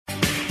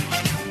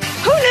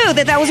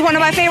knew that was one of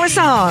my favorite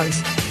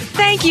songs.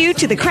 Thank you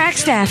to the crack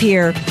staff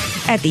here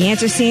at The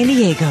Answer San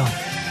Diego.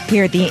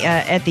 Here at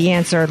the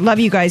Answer. Love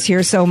you guys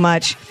here so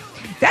much.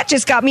 That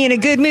just got me in a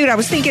good mood. I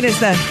was thinking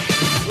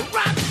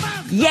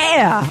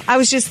I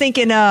was just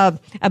thinking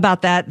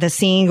about the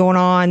scene going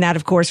on. That,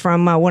 of course,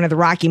 from one of the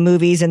Rocky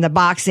movies and the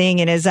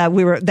boxing. And as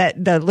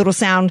the little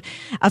sound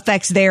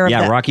effects there.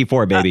 Yeah, Rocky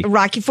IV, baby.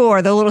 Rocky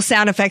IV, the little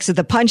sound effects of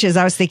the punches.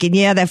 I was thinking,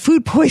 that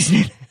food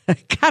poisoning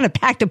kind of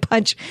packed a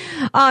punch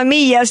on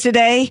me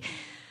yesterday.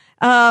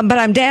 But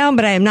I'm down,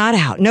 but I am not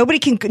out. Nobody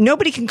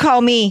can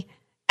call me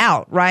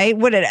out, right?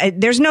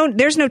 There's no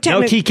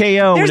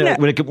TKO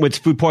when it's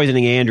food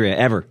poisoning Andrea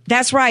ever.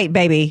 That's right,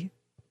 baby.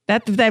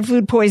 That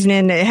food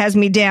poisoning has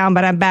me down,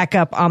 but I'm back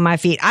up on my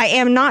feet. I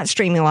am not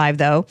streaming live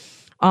though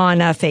on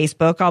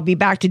Facebook. I'll be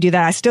back to do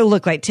that. I still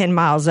look like 10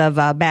 miles of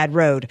bad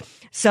road.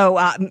 So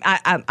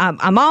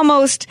I'm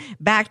almost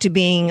back to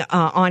being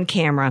on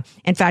camera.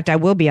 In fact, I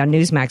will be on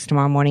Newsmax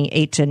tomorrow morning,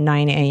 8 to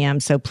 9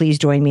 a.m. So please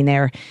join me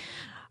there.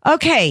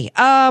 Okay,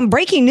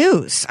 breaking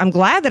news. I'm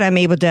glad that I'm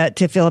able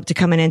to fill up to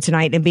coming in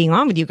tonight and being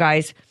on with you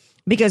guys,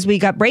 because we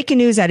got breaking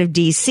news out of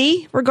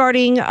D.C.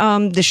 regarding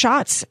the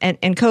shots and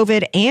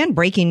COVID, and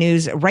breaking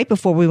news right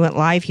before we went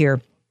live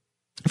here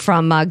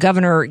from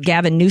Governor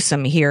Gavin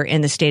Newsom here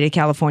in the state of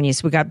California.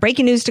 So we got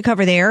breaking news to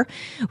cover there.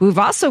 We've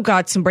also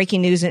got some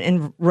breaking news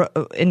in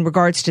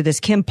regards to this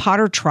Kim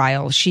Potter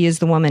trial. She is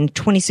the woman,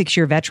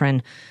 26-year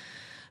veteran,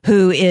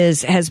 who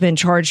has been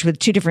charged with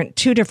two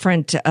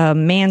different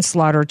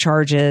manslaughter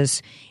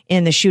charges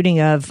in the shooting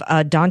of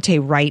Dante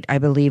Wright, I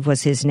believe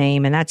was his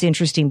name. And that's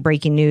interesting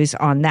breaking news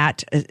on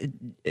that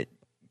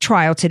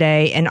trial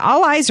today. And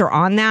all eyes are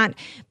on that,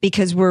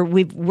 because we're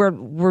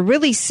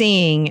really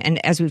seeing,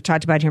 and as we've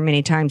talked about here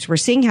many times, we're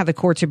seeing how the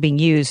courts are being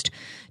used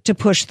to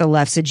push the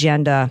left's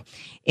agenda.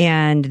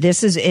 And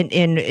this is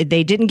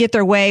they didn't get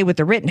their way with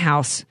the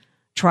Rittenhouse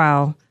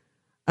trial.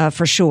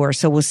 For sure.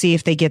 So we'll see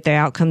if they get the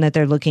outcome that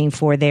they're looking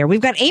for there.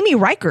 We've got Amy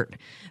Reichert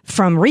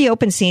from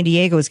Reopen San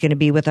Diego is going to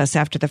be with us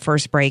after the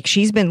first break.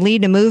 She's been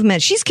leading a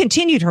movement. She's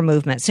continued her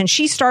movement since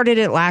she started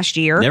it last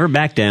year. Never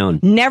back down.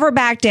 Never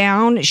back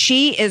down.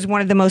 She is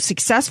one of the most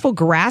successful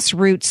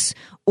grassroots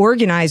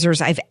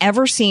organizers I've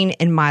ever seen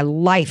in my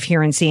life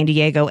here in San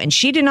Diego. And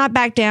she did not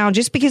back down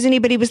just because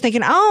anybody was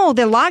thinking, oh,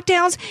 the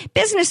lockdowns,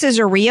 businesses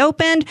are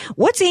reopened.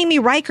 What's Amy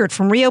Reichert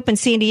from Reopen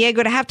San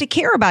Diego to have to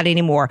care about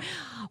anymore?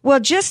 Well,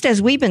 just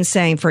as we've been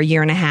saying for a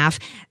year and a half,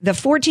 the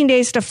 14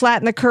 days to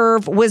flatten the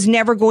curve was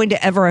never going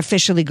to ever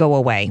officially go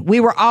away.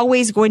 We were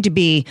always going to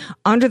be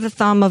under the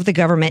thumb of the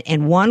government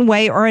in one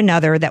way or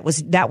another. That was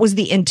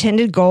the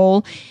intended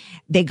goal.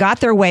 They got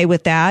their way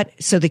with that.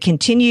 So the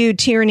continued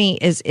tyranny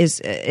is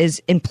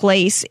in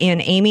place.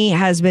 And Amy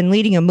has been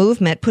leading a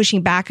movement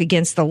pushing back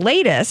against the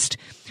latest,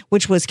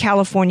 which was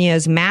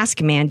California's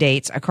mask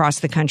mandates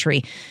across the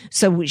country.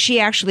 So she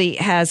actually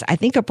has, I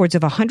think, upwards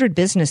of 100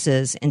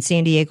 businesses in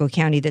San Diego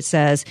County that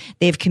says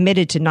they've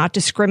committed to not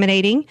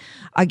discriminating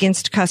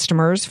against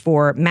customers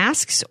for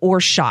masks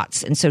or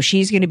shots. And so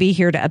she's going to be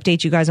here to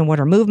update you guys on what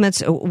her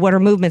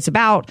movement's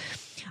about,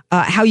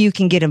 how you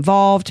can get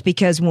involved.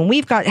 Because when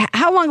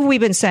how long have we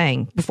been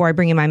saying, before I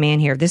bring in my man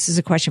here, this is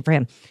a question for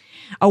him.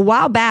 A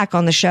while back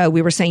on the show,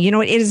 we were saying,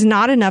 it is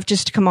not enough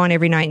just to come on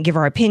every night and give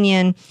our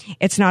opinion.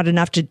 It's not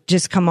enough to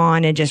just come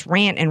on and just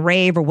rant and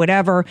rave or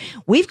whatever.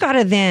 We've got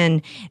to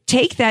then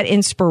take that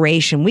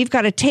inspiration. We've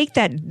got to take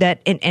that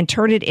and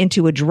turn it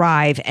into a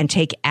drive and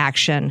take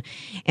action.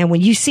 And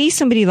when you see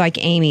somebody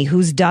like Amy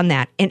who's done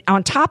that, and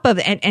on top of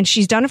it, and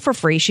she's done it for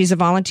free, she's a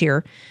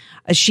volunteer.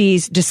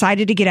 She's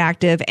decided to get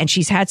active, and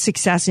she's had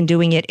success in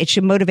doing it. It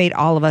should motivate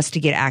all of us to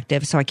get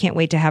active. So I can't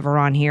wait to have her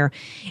on here.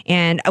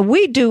 And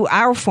we do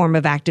our form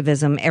of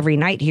activism every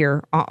night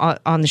here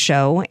on the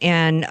show.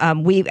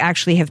 And we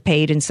actually have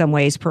paid in some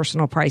ways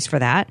personal price for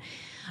that.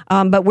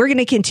 But we're going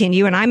to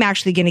continue, and I'm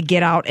actually going to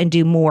get out and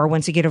do more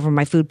once I get over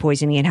my food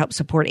poisoning and help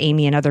support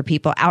Amy and other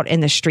people out in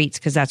the streets,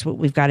 because that's what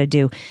we've got to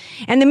do.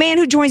 And the man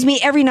who joins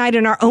me every night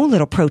in our own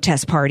little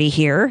protest party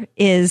here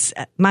is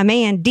my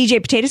man,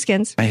 DJ Potato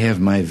Skins. I have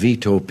my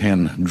veto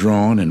pen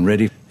drawn and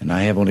ready, and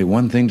I have only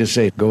one thing to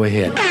say. Go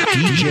ahead.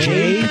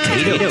 DJ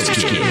Potato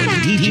Skins.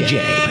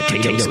 DJ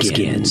Potato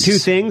Skins. Two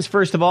things.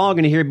 First of all, I'm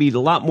going to hear a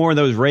lot more of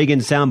those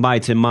Reagan sound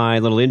bites in my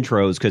little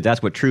intros, because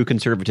that's what true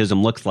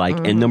conservatism looks like.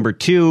 And number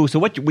two, so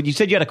what you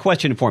said you had a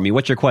question for me.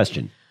 What's your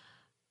question?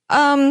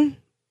 I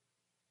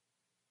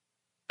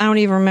don't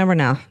even remember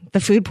now. The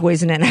food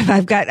poisoning.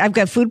 I've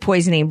got food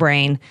poisoning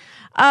brain.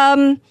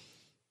 I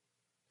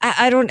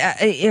don't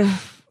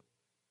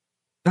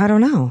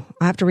know.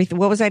 I have to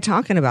what was I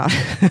talking about?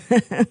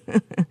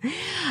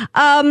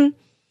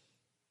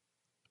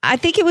 I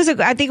think it was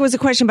a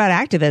question about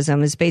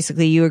activism. Is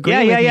basically you agree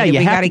with me that you we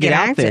have got to get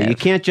out active. there. You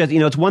can't just,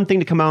 it's one thing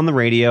to come out on the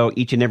radio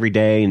each and every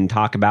day and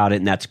talk about it,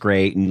 and that's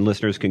great, and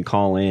listeners can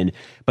call in.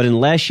 But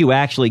unless you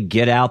actually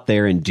get out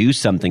there and do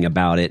something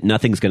about it,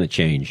 nothing's going to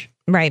change.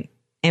 Right.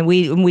 And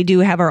we do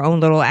have our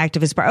own little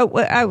activist part. Oh,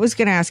 I was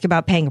going to ask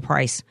about paying a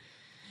price,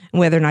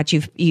 whether or not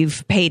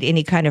you've paid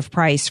any kind of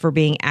price for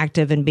being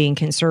active and being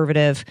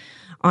conservative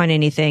on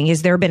anything?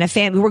 Has there been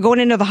a we're going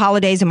into the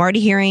holidays. I'm already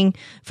hearing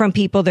from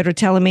people that are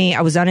telling me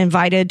I was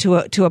uninvited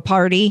to a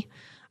party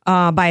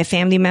by a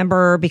family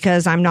member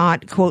because I'm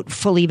not, quote,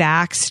 fully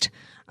vaxxed.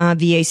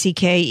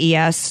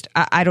 VACKES.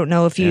 I don't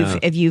know if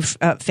you've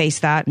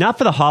faced that. Not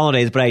for the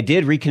holidays, but I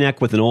did reconnect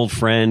with an old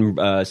friend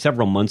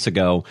several months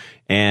ago.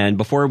 And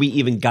before we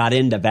even got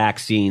into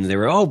vaccines, they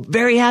were,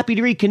 very happy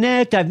to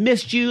reconnect. I've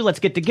missed you. Let's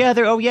get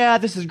together. Oh, yeah,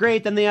 this is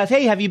great. Then they asked,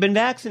 hey, have you been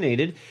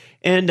vaccinated?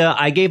 And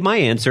I gave my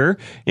answer,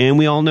 and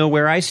we all know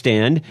where I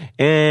stand.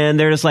 And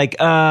they're just like,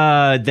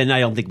 then I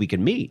don't think we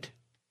can meet.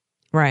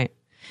 Right.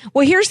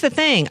 Well, here's the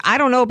thing. I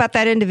don't know about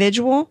that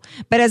individual,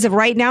 but as of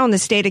right now in the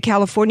state of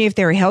California, if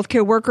they're a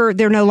healthcare worker,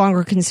 they're no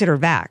longer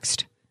considered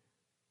vaxxed.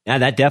 Now,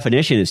 that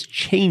definition is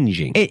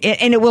changing.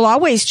 And it will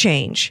always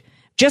change.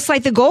 Just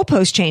like the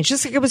goalpost changed,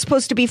 just like it was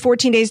supposed to be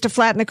 14 days to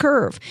flatten the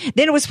curve.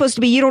 Then it was supposed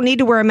to be you don't need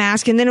to wear a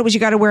mask, and then it was you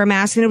got to wear a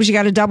mask, and then it was you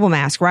got to double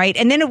mask, right?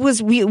 And then it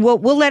was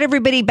we'll let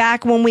everybody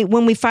back when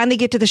we finally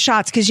get to the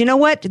shots, because you know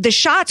what, the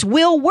shots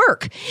will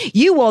work.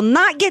 You will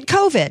not get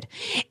COVID,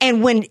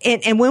 and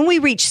when we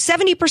reach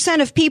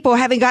 70% of people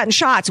having gotten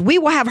shots, we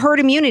will have herd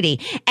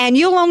immunity, and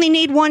you'll only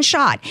need one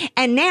shot.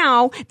 And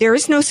now there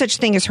is no such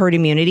thing as herd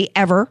immunity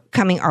ever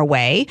coming our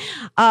way.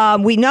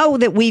 We know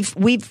that we've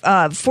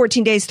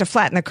 14 days to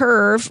flatten the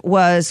curve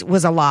was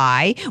a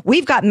lie.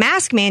 We've got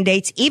mask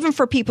mandates even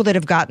for people that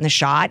have gotten the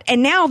shot.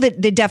 And now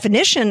the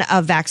definition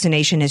of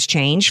vaccination has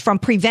changed from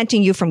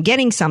preventing you from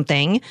getting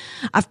something,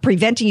 of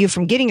preventing you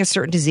from getting a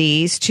certain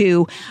disease,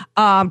 to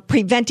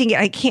preventing,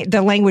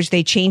 the language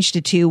they changed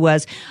it to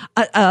was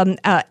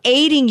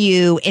aiding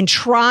you in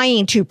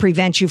trying to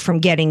prevent you from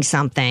getting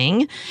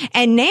something.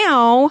 And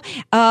now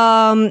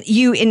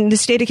you, in the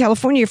state of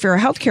California, if you're a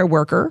healthcare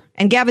worker,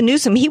 and Gavin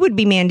Newsom, he would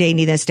be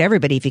mandating this to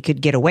everybody if he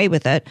could get away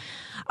with it.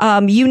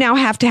 You now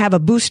have to have a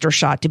booster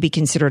shot to be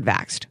considered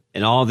vaxxed.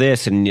 And all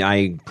this, and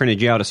I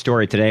printed you out a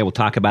story today. We'll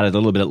talk about it a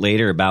little bit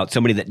later about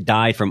somebody that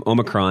died from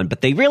Omicron,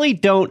 but they really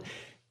don't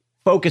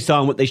focus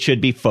on what they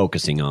should be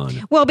focusing on.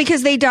 Well,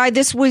 because they died.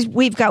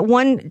 We've got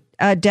one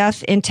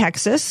death in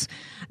Texas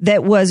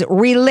that was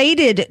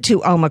related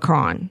to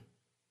Omicron.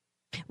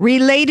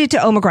 Related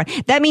to Omicron.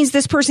 That means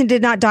this person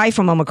did not die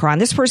from Omicron.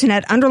 This person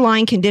had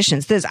underlying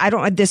conditions. This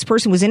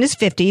person was in his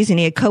 50s and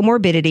he had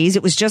comorbidities.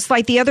 It was just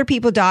like the other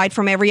people died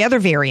from every other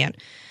variant.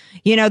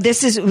 You know,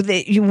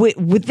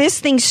 this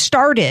thing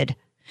started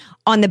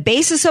on the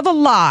basis of a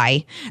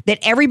lie that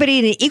everybody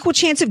had an equal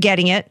chance of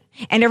getting it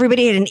and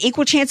everybody had an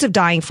equal chance of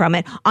dying from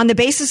it, on the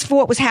basis of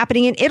what was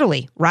happening in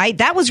Italy, right?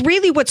 That was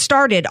really what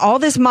started all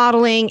this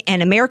modeling,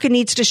 and America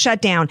needs to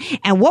shut down.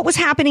 And what was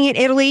happening in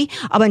Italy?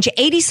 A bunch of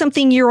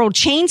 80-something-year-old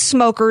chain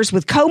smokers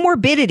with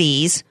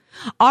comorbidities,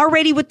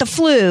 already with the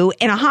flu,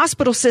 in a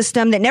hospital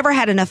system that never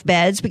had enough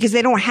beds because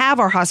they don't have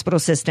our hospital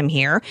system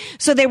here.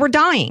 So they were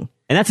dying.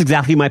 And that's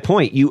exactly my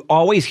point. You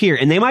always hear,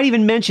 and they might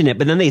even mention it,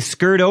 but then they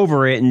skirt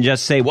over it and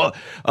just say, well,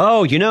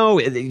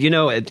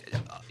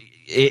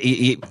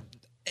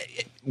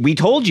 we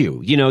told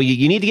you,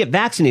 you need to get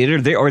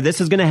vaccinated or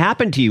this is going to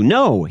happen to you.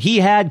 No, he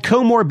had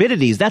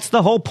comorbidities. That's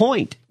the whole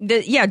point.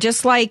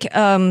 Just like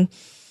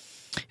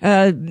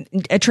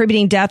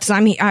attributing deaths.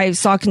 I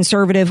saw a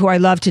conservative who I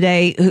love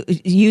today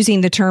using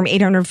the term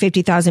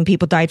 850,000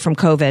 people died from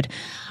COVID.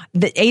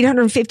 The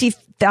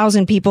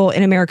 850,000 people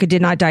in America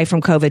did not die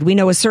from COVID. We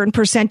know a certain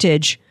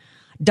percentage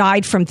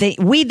died from they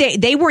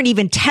weren't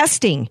even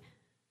testing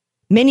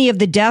many of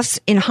the deaths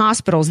in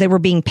hospitals. They were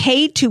being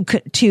paid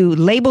to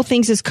label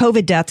things as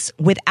COVID deaths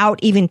without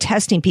even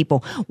testing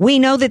people. We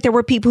know that there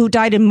were people who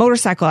died in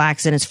motorcycle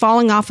accidents,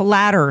 falling off of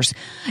ladders,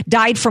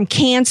 died from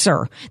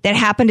cancer that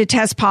happened to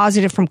test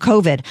positive from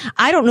COVID.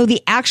 I don't know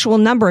the actual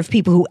number of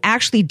people who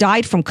actually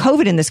died from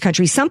COVID in this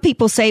country. Some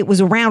people say it was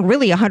around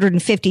really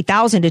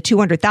 150,000 to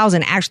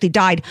 200,000 actually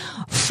died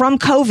from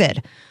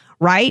COVID.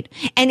 Right?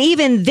 And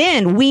even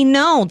then, we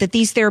know that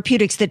these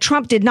therapeutics that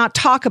Trump did not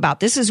talk about,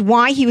 this is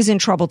why he was in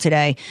trouble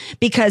today,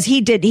 because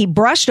he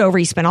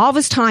spent all of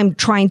his time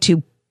trying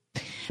to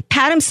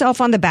pat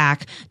himself on the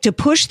back to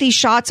push these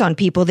shots on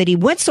people, that he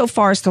went so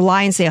far as to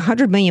lie and say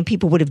 100 million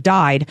people would have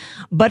died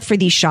but for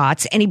these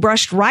shots. And he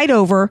brushed right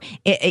over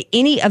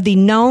any of the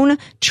known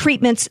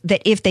treatments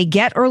that, if they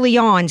get early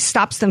on,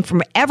 stops them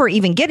from ever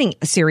even getting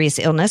a serious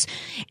illness,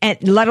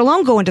 and let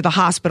alone go into the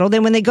hospital.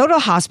 Then when they go to the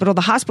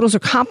hospitals are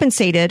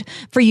compensated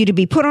for you to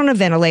be put on a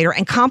ventilator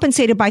and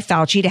compensated by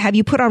Fauci to have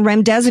you put on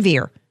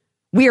remdesivir.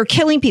 We are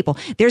killing people.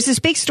 There's this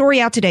big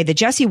story out today that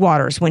Jesse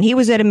Waters, when he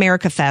was at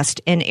America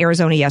Fest in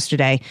Arizona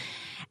yesterday,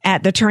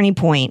 at the Turning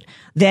Point,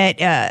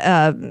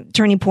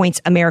 Turning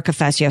Point's America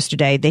Fest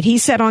yesterday, that he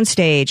said on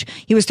stage,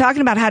 he was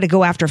talking about how to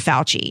go after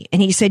Fauci.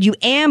 And he said, you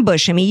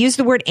ambush him. He used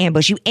the word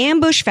ambush. You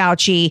ambush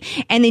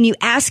Fauci, and then you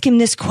ask him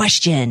this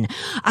question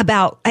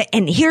about,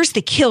 and here's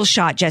the kill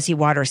shot, Jesse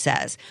Waters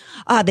says.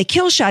 The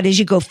kill shot is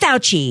you go,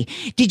 Fauci,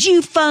 did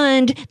you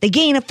fund the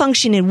gain of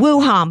function in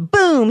Wuhan?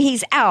 Boom,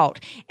 he's out.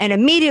 And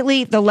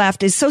immediately the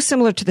left is so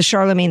similar to the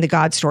Charlemagne the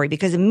God story,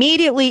 because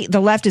immediately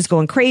the left is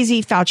going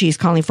crazy. Fauci is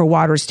calling for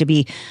Waters to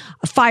be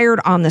fired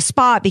on the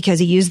spot because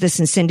he used this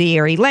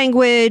incendiary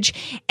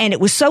language. And it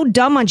was so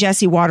dumb on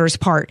Jesse Waters'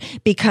 part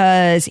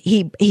because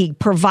he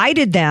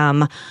provided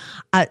them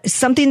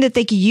something that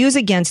they could use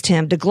against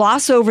him to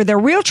gloss over their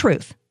real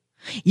truth.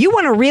 You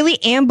want to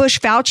really ambush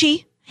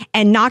Fauci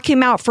and knock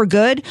him out for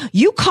good?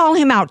 You call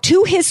him out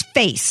to his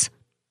face,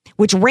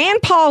 which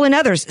Rand Paul and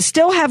others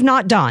still have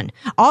not done.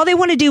 All they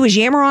want to do is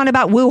yammer on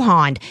about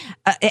Wuhan.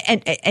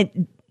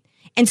 And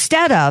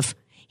instead of,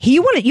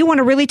 you want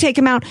to really take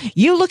him out,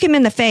 you look him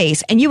in the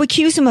face and you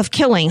accuse him of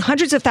killing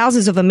hundreds of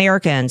thousands of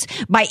Americans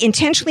by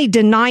intentionally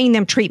denying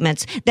them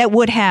treatments that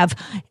would have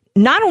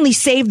not only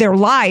saved their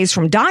lives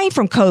from dying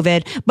from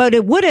COVID, but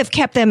it would have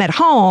kept them at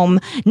home,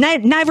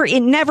 never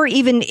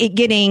even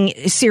getting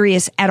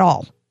serious at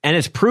all. And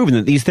it's proven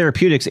that these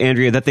therapeutics,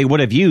 Andrea, that they would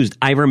have used,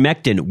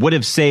 ivermectin, would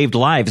have saved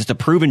lives. It's a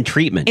proven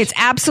treatment. It's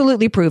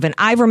absolutely proven.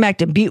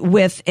 Ivermectin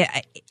with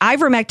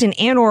ivermectin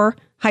and or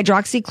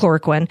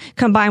hydroxychloroquine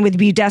combined with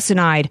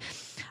budesonide,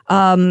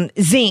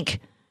 zinc,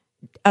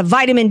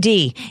 vitamin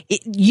D.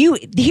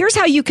 Here's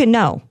how you can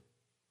know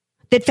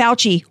that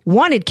Fauci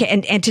wanted,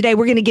 and today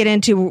we're going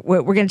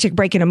to take a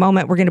break in a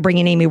moment. We're going to bring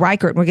in Amy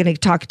Reichert and we're going to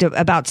talk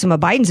about some of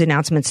Biden's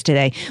announcements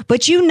today.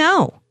 But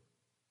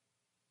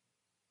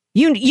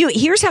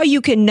here's how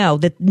you can know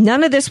that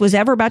none of this was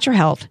ever about your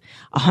health.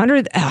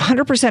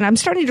 100%. I'm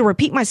starting to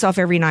repeat myself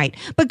every night,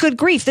 but good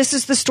grief. This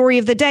is the story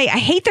of the day. I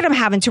hate that I'm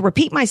having to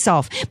repeat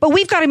myself, but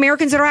we've got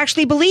Americans that are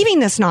actually believing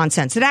this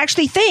nonsense, that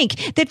actually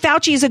think that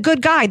Fauci is a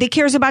good guy that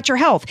cares about your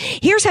health.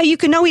 Here's how you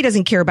can know he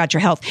doesn't care about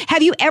your health.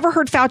 Have you ever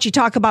heard Fauci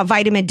talk about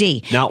vitamin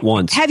D? Not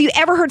once. Have you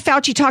ever heard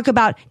Fauci talk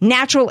about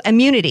natural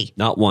immunity?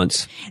 Not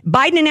once.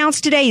 Biden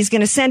announced today he's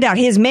going to send out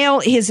his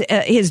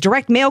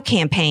direct mail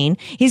campaign.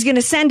 He's going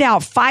to send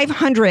out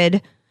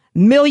 500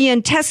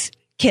 million test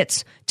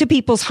kits to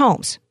people's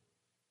homes.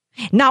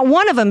 Not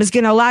one of them is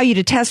going to allow you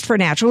to test for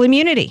natural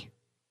immunity.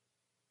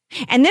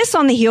 And this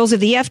on the heels of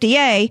the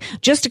FDA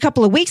just a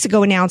couple of weeks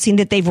ago announcing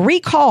that they've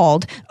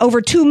recalled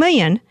over 2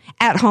 million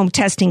at-home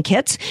testing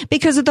kits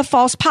because of the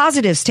false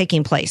positives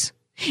taking place.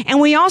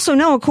 And we also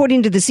know,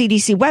 according to the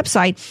CDC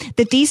website,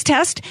 that these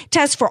tests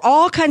test for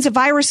all kinds of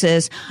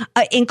viruses,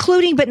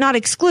 including but not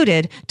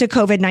excluded to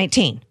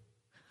COVID-19.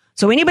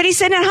 So anybody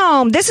sitting at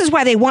home, this is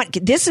why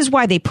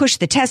they push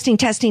the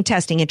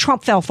testing, and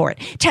Trump fell for it.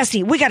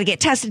 Testing, we got to get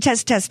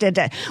tested.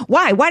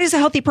 Why? Why does a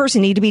healthy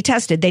person need to be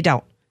tested? They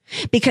don't.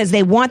 Because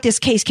they want this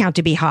case count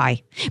to be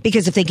high.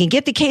 Because if they can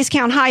get the case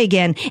count high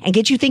again and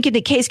get you thinking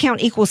that case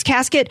count equals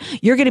casket,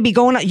 you're going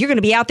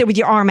to be out there with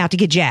your arm out to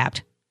get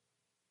jabbed.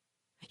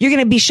 You're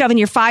going to be shoving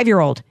your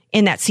 5-year-old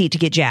in that seat to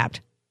get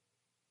jabbed.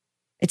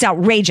 It's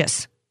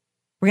outrageous.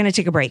 We're going to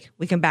take a break.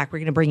 We come back. We're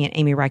going to bring in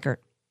Amy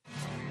Reichert.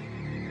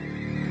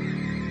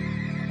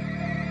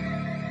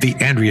 The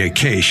Andrea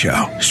Kaye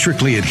Show,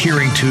 strictly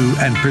adhering to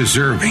and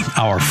preserving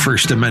our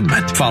First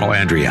Amendment. Follow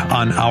Andrea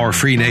on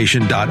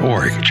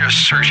ourfreenation.org.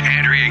 Just search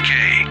Andrea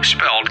Kaye,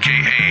 spelled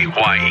Kaye.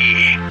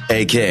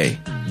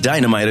 AK,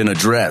 dynamite in a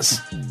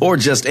dress. Or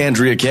just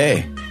Andrea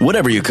Kaye.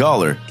 Whatever you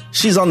call her,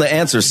 she's on The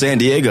Answer San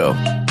Diego.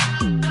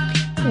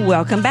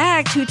 Welcome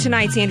back to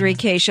tonight's Andrea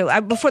Kaye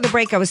Show. Before the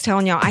break, I was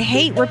telling y'all, I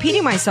hate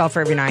repeating myself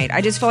every night.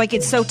 I just feel like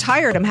it's so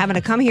tired. I'm having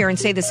to come here and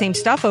say the same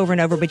stuff over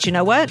and over. But you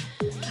know what?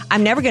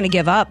 I'm never going to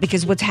give up,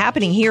 because what's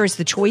happening here is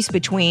the choice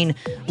between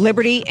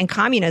liberty and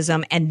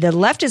communism, and the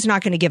left is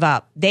not going to give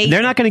up.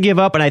 They're not going to give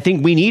up, and I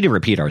think we need to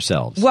repeat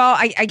ourselves. Well,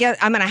 I guess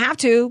I'm going to have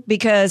to,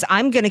 because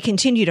I'm going to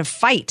continue to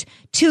fight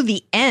to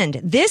the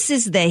end. This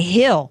is the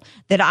hill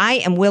that I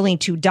am willing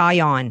to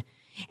die on.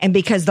 And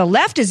because the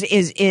left is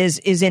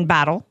in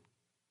battle,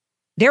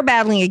 they're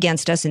battling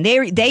against us, and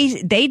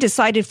they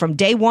decided from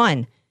day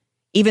one,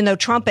 even though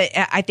Trump,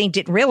 I think,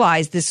 didn't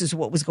realize this is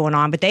what was going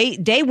on, but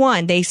day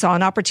one, they saw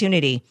an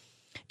opportunity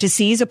to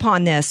seize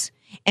upon this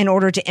in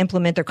order to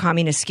implement their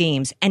communist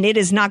schemes. And it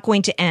is not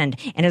going to end.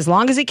 And as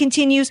long as it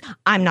continues,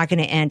 I'm not going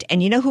to end.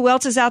 And you know who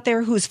else is out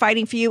there who's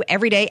fighting for you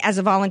every day as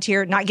a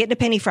volunteer, not getting a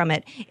penny from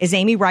it, is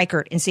Amy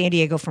Reichert in San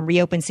Diego from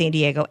Reopen San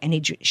Diego.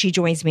 And she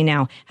joins me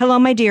now. Hello,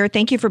 my dear.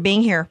 Thank you for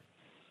being here.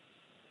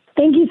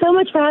 Thank you so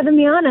much for having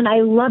me on, and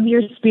I love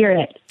your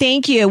spirit.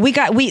 Thank you.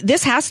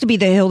 This has to be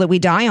the hill that we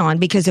die on,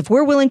 because if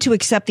we're willing to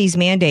accept these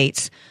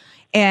mandates,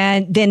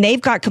 and then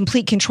they've got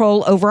complete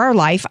control over our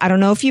life. I don't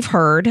know if you've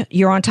heard,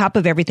 you're on top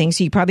of everything,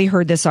 so you probably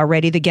heard this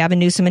already, that Gavin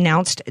Newsom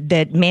announced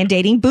that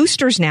mandating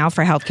boosters now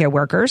for healthcare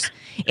workers.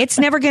 It's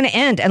never going to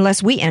end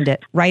unless we end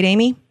it. Right,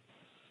 Amy?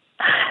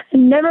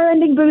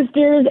 Never-ending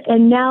boosters,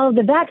 and now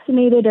the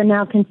vaccinated are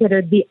now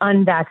considered the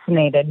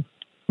unvaccinated.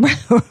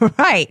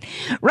 Right.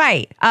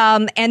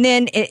 And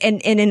then,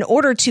 and in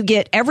order to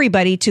get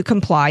everybody to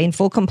comply in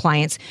full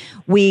compliance,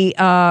 we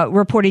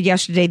reported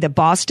yesterday that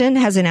Boston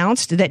has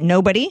announced that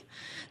nobody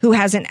who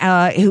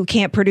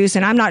can't produce,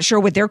 and I'm not sure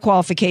what their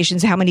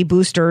qualifications, how many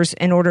boosters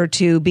in order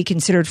to be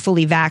considered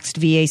fully vaxxed,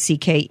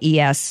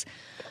 VACKES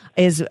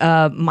is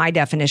my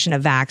definition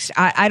of vaxxed.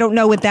 I don't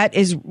know what that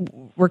is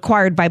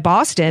required by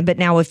Boston. But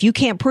now if you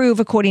can't prove,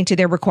 according to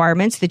their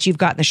requirements, that you've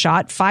gotten the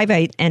shot, 5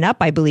 and up,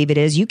 I believe it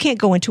is, you can't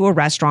go into a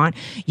restaurant.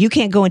 You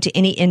can't go into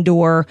any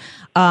indoor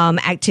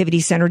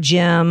activity center,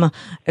 gym,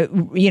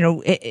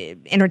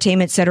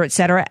 entertainment center, et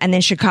cetera. And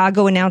then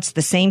Chicago announced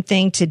the same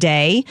thing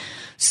today.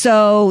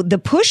 So the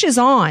push is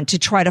on to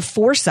try to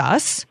force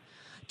us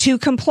to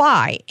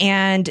comply.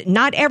 And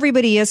not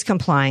everybody is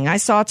complying. I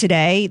saw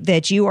today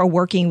that you are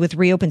working with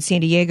Reopen San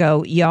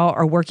Diego. Y'all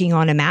are working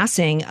on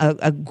amassing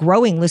a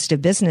growing list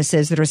of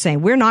businesses that are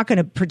saying, we're not going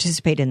to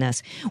participate in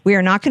this. We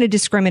are not going to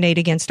discriminate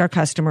against our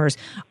customers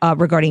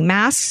regarding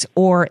masks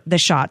or the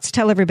shots.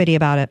 Tell everybody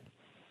about it.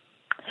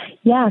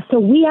 Yeah, so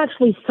we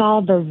actually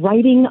saw the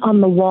writing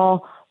on the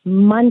wall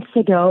months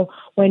ago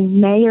when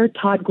Mayor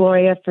Todd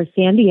Gloria for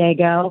San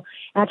Diego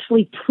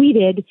actually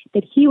tweeted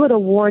that he would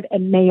award a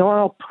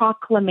mayoral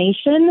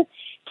proclamation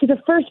to the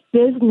first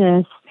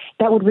business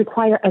that would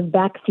require a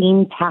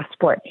vaccine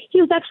passport.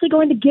 He was actually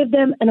going to give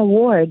them an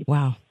award.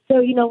 Wow. So,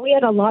 we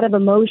had a lot of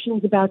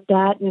emotions about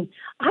that. And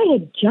I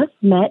had just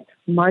met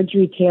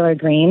Marjorie Taylor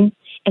Greene,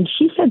 and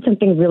she said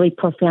something really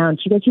profound.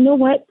 She goes, you know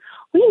what?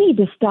 We need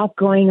to stop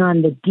going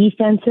on the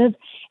defensive,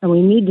 and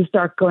we need to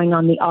start going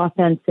on the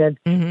offensive.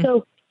 Mm-hmm.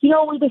 So,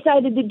 what we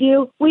decided to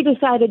do? We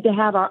decided to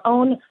have our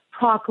own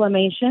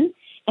proclamation.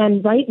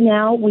 And right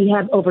now we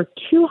have over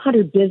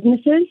 200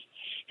 businesses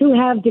who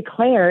have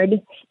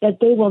declared that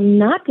they will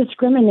not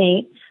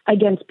discriminate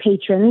against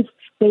patrons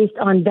based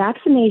on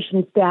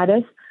vaccination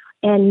status.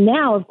 And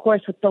now, of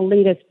course, with the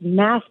latest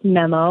mask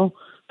memo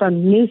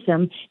from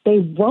Newsom, they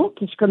won't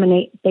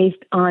discriminate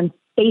based on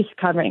face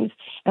coverings.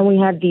 And we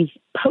have these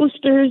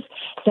posters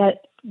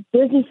that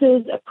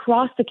businesses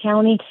across the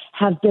county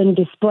have been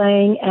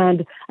displaying.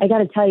 And I got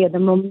to tell you, the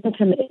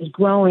momentum is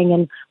growing,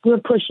 and we're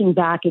pushing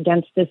back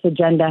against this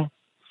agenda.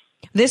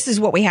 This is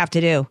what we have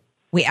to do.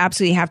 We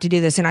absolutely have to do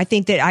this. And I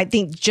think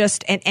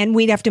and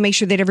we'd have to make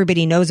sure that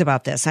everybody knows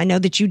about this. I know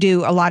that you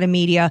do a lot of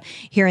media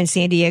here in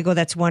San Diego.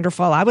 That's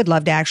wonderful. I would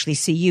love to actually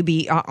see you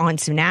be on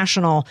some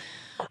national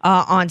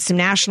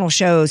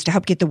shows to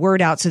help get the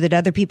word out so that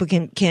other people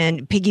can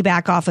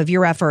piggyback off of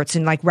your efforts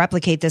and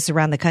replicate this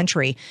around the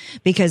country,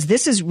 because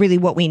this is really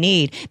what we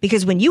need.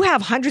 Because when you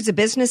have hundreds of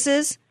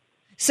businesses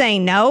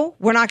saying, no,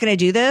 we're not going to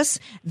do this,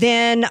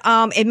 then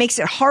it makes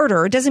it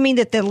harder. It doesn't mean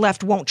that the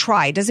left won't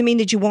try. It doesn't mean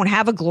that you won't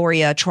have a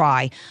Gloria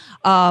try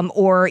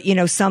or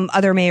some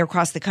other mayor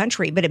across the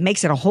country, but it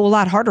makes it a whole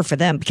lot harder for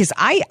them. Because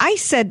I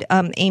said,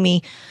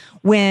 Amy,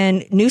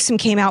 when Newsom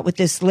came out with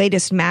this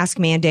latest mask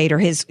mandate, or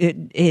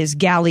his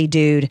galley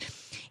dude,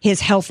 his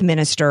health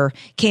minister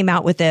came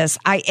out with this.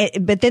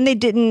 But then they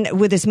didn't,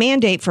 with this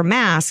mandate for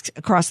masks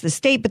across the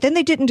state, but then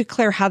they didn't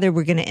declare how they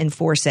were going to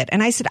enforce it.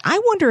 And I said, I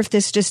wonder if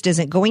this just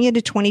isn't going into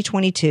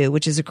 2022,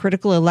 which is a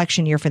critical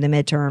election year for the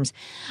midterms.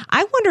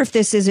 I wonder if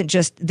this isn't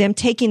just them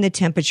taking the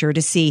temperature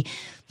to see,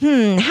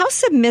 how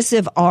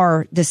submissive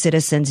are the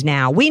citizens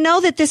now? We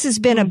know that this has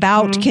been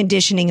about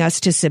conditioning us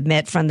to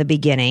submit from the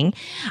beginning.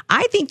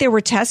 I think they were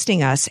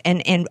testing us,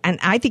 and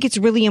I think it's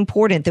really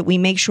important that we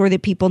make sure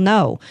that people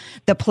know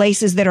the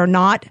places that are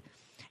not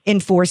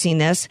enforcing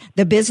this,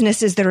 the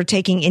businesses that are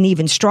taking an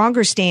even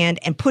stronger stand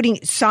and putting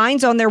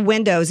signs on their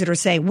windows that are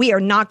saying, we are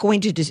not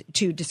going to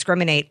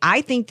discriminate.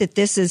 I think that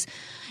this is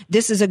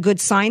a good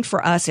sign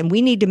for us, and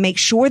we need to make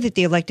sure that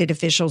the elected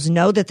officials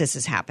know that this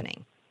is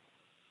happening.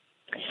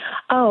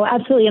 Oh,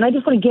 absolutely. And I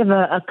just want to give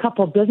a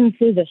couple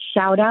businesses a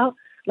shout out,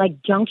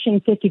 like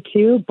Junction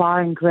 52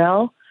 Bar and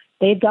Grill.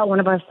 They've got one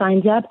of our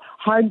signs up.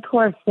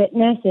 Hardcore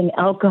Fitness in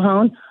El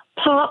Cajon.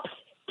 Pops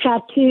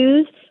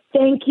Tattoos.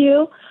 Thank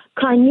you.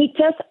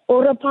 Carnitas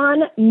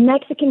Oropan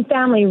Mexican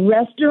Family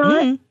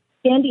Restaurant.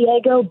 San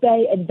Diego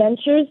Bay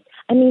Adventures.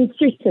 I mean,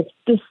 seriously,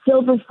 the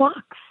Silver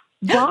Fox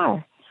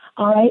Bar.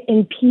 All right.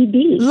 In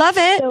PB. Love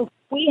it. So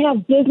we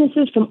have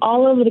businesses from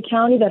all over the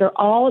county that are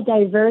all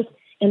diverse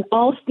and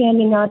all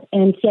standing up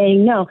and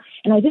saying no.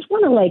 And I just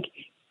want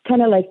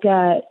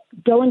to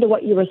go into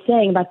what you were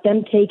saying about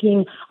them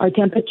taking our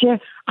temperature.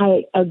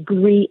 I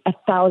agree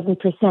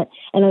 1,000%.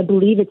 And I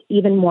believe it's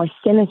even more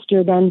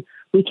sinister than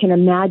we can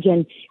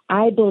imagine.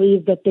 I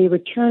believe that they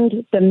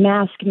returned the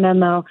mask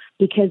memo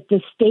because the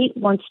state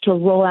wants to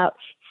roll out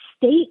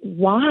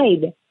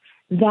statewide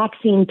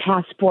vaccine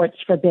passports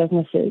for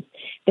businesses.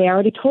 They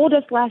already told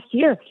us last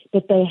year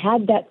that they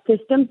had that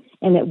system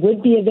and it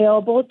would be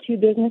available to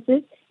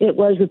businesses. It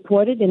was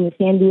reported in the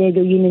San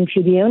Diego Union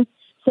Tribune.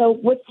 So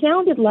what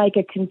sounded like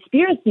a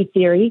conspiracy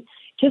theory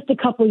just a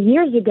couple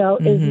years ago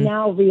is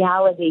now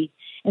reality.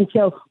 And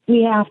so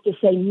we have to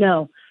say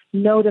no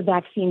to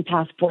vaccine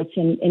passports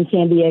in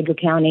San Diego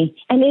County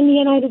and in the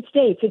United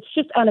States. It's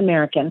just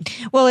un-American.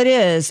 Well, it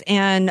is.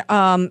 And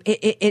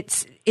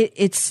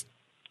it's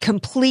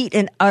complete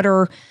and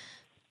utter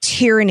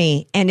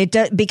tyranny. And it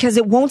does, because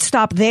it won't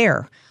stop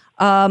there.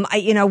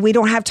 We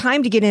don't have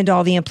time to get into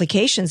all the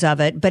implications of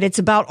it, but it's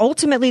about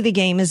ultimately the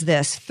game is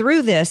this.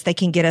 Through this, they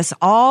can get us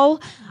all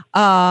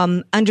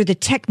under the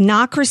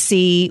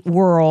technocracy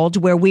world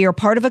where we are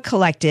part of a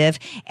collective.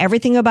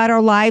 Everything about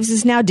our lives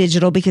is now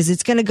digital because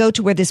it's going to go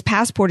to where this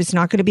passport is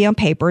not going to be on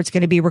paper. It's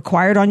going to be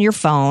required on your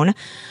phone.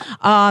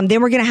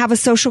 Then we're going to have a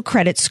social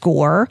credit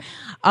score.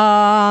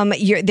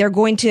 It's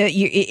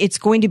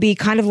going to be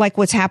kind of like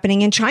what's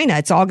happening in China.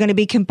 It's all going to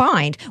be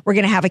combined. We're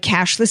going to have a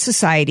cashless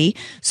society.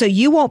 So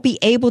you won't be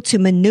able to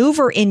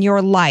maneuver in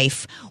your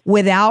life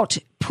without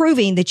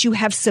proving that you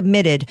have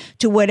submitted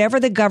to whatever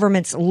the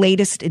government's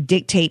latest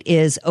dictate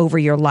is over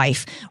your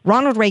life.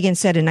 Ronald Reagan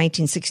said in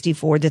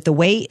 1964 that the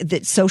way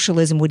that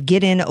socialism would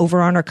get in over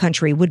on our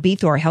country would be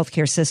through our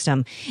healthcare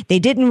system. They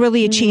didn't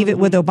really achieve it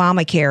with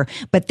Obamacare,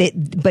 but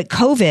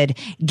COVID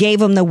gave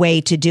them the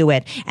way to do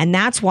it. And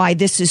that's why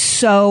this is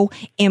so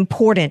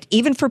important.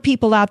 Even for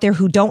people out there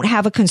who don't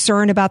have a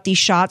concern about these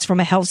shots from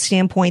a health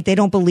standpoint, they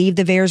don't believe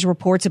the VAERS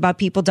reports about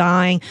people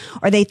dying,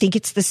 or they think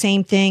it's the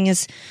same thing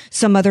as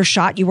some other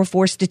shot you were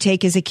forced to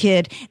take as a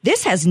kid.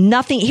 This has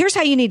nothing. Here's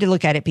how you need to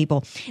look at it,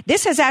 people.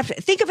 This has,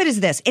 think of it as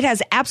this. It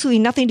has absolutely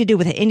nothing to do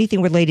with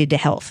anything related to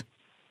health.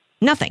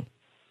 Nothing.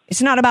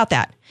 It's not about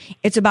that.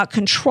 It's about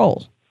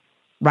control,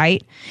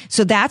 right?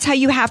 So that's how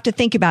you have to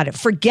think about it.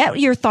 Forget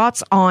your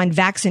thoughts on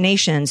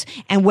vaccinations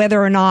and whether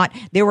or not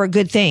they were a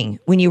good thing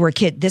when you were a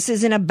kid. This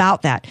isn't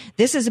about that.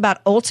 This is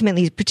about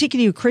ultimately,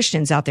 particularly you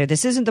Christians out there,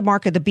 this isn't the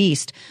mark of the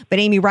beast, but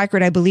Amy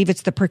Reichert, I believe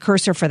it's the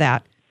precursor for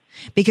that.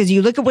 Because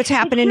you look at what's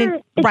happening,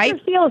 it right?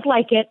 It feels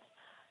like it.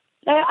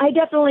 I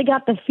definitely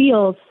got the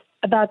feels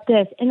about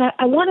this. And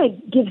I want to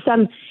give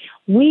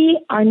we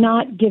are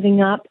not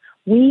giving up.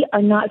 We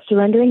are not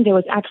surrendering. There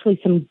was actually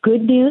some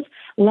good news.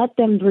 Let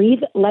them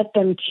breathe. Let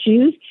them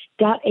choose.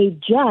 Got a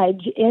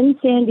judge in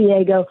San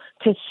Diego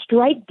to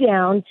strike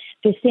down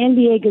the San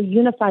Diego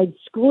Unified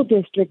School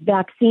District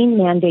vaccine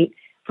mandate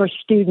for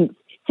students,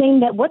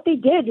 saying that what they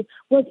did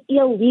was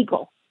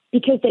illegal,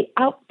 because they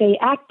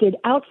acted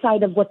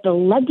outside of what the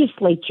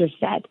legislature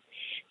said.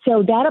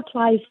 So that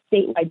applies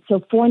statewide. So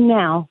for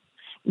now,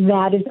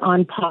 that is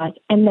on pause.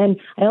 And then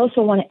I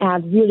also want to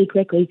add really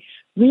quickly,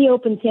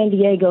 Reopen San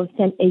Diego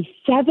sent a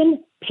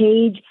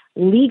 7-page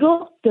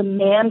legal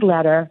demand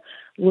letter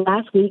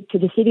last week to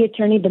the city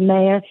attorney, the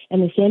mayor,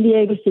 and the San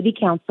Diego City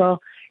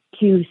Council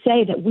to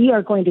say that we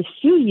are going to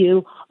sue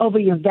you over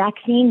your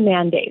vaccine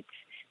mandates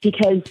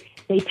because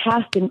they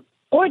passed an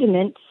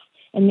ordinance,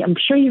 and I'm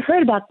sure you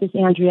heard about this,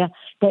 Andrea,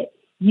 that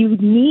you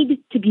need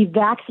to be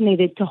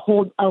vaccinated to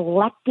hold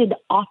elected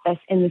office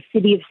in the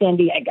city of San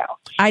Diego.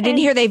 I didn't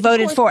hear they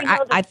voted for it.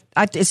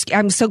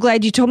 I'm so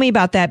glad you told me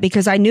about that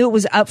because I knew it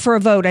was up for a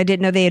vote. I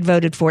didn't know they had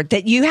voted for it.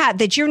 That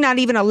you're not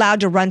even allowed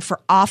to run for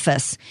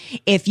office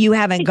if you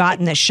haven't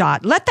gotten the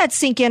shot. Let that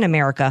sink in,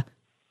 America.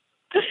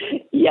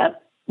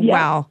 Yep.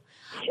 Wow.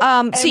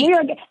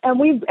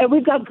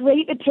 We've got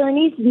great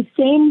attorneys. The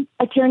same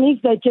attorneys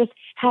that just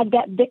had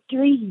that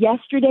victory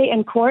yesterday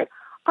in court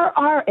are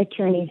our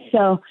attorneys.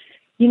 So,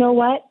 you know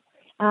what?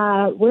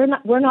 We're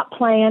not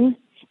playing.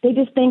 They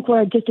just think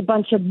we're just a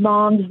bunch of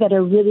moms that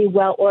are really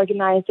well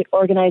organized at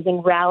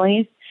organizing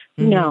rallies.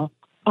 Mm-hmm. No,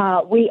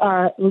 we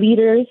are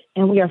leaders,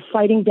 and we are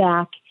fighting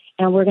back,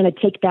 and we're going to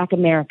take back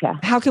America.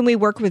 How can we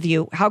work with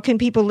you? How can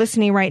people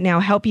listening right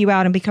now help you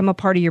out and become a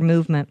part of your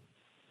movement?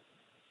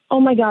 Oh,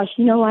 my gosh.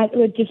 You know what? It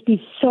would just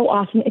be so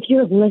awesome. If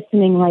you're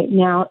listening right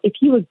now, if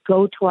you would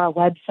go to our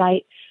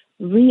website,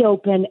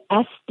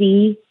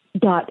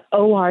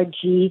 reopensd.org.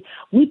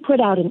 We put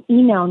out an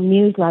email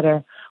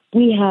newsletter.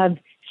 We have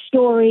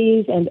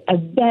stories and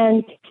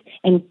events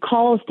and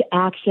calls to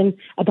action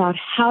about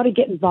how to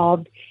get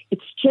involved.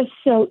 It's just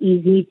so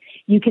easy.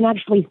 You can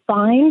actually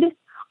find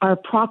our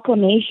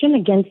proclamation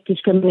against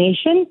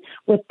discrimination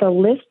with the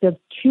list of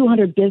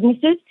 200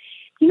 businesses.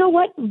 You know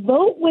what?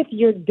 Vote with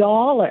your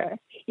dollar.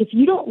 If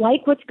you don't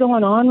like what's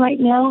going on right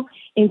now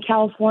in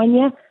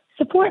California,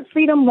 support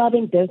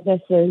freedom-loving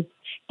businesses.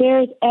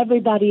 There's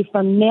everybody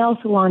from nail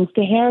salons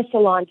to hair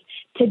salons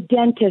to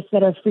dentists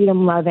that are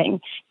freedom-loving,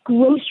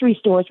 grocery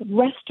stores,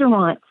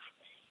 restaurants,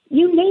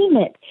 you name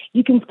it.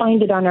 You can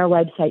find it on our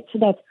website. So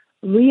that's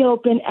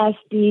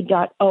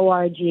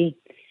reopensd.org.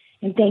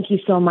 And thank you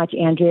so much,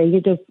 Andrea.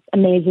 You're just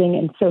amazing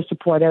and so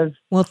supportive.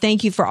 Well,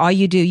 thank you for all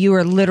you do. You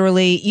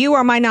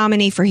are my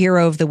nominee for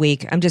Hero of the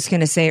Week. I'm just going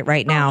to say it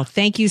right now.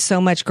 Thank you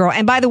so much, girl.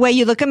 And by the way,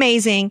 you look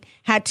amazing.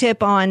 Hat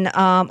tip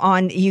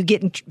on you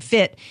getting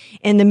fit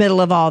in the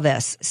middle of all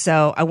this.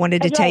 So I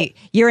wanted to tell you,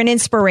 you're an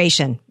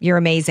inspiration. You're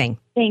amazing.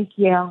 Thank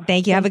you.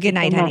 Thank you. Have a good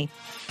night, honey.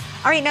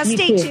 All right, now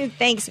stay tuned.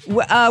 Thanks.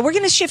 We're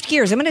going to shift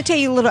gears. I'm going to tell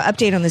you a little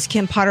update on this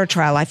Kim Potter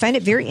trial. I find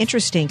it very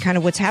interesting, kind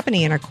of what's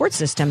happening in our court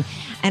system,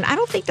 and I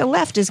don't think the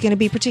left is going to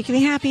be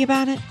particularly happy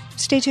about it.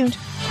 Stay tuned.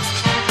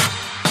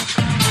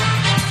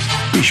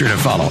 Be sure to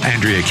follow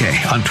Andrea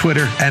Kaye on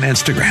Twitter and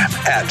Instagram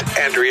at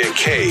Andrea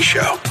Kaye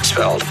Show,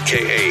 spelled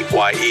Kaye,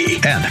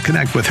 and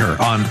connect with her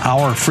on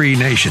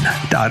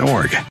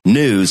OurFreeNation.org.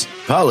 News,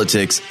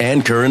 politics,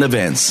 and current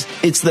events.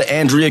 It's the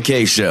Andrea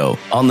Kaye Show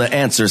on The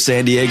Answer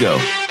San Diego.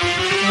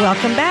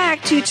 Welcome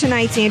back to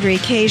tonight's Andrea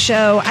Kaye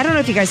Show. I don't know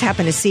if you guys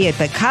happen to see it,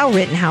 but Kyle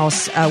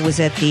Rittenhouse was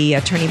at the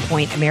Turning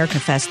Point America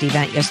Fest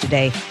event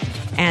yesterday.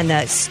 and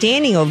the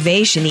standing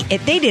ovation.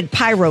 They did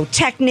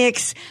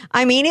pyrotechnics.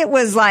 I mean, it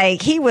was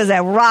like he was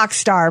a rock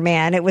star,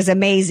 man. It was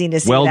amazing to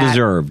see. Well that.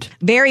 deserved.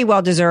 Very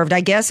well deserved.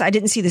 I guess I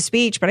didn't see the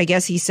speech, but I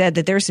guess he said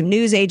that there's some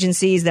news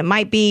agencies that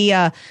might be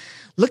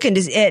looking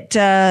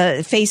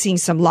at facing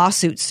some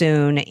lawsuits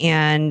soon,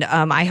 and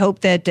I hope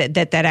that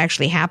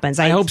actually happens.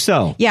 I hope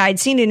so. Yeah, I'd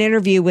seen an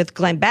interview with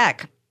Glenn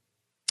Beck,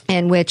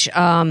 in which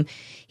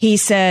he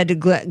said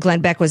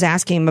Glenn Beck was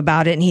asking him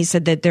about it, and he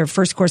said that their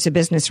first course of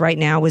business right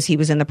now was he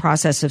was in the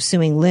process of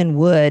suing Lynn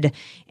Wood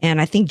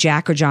and I think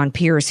Jack or John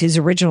Pierce, his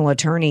original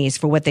attorneys,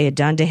 for what they had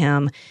done to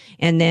him.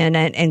 And then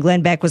and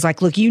Glenn Beck was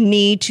like, look, you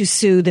need to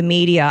sue the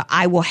media.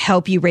 I will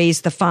help you raise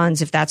the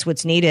funds if that's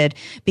what's needed,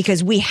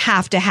 because we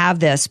have to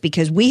have this,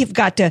 because we have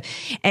got to.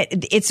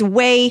 It's a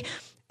way.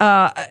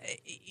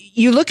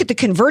 You look at the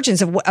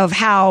convergence of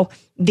how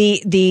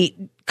the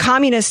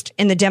communists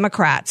and the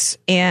Democrats,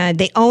 and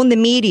they own the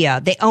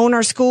media, they own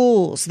our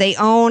schools, they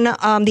own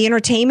the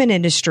entertainment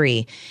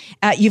industry.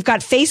 You've got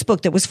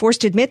Facebook that was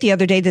forced to admit the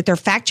other day that their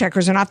fact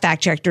checkers are not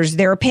fact checkers,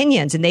 their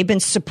opinions, and they've been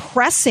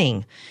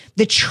suppressing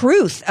the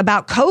truth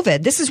about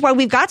COVID. This is why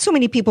we've got so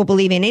many people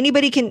believing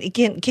anybody can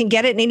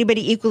get it and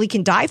anybody equally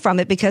can die from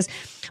it, because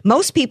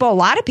most people, a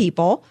lot of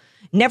people,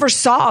 never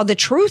saw the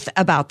truth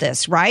about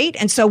this, right?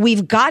 And so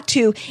we've got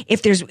to,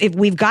 if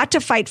we've got to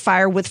fight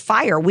fire with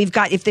fire,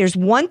 if there's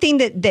one thing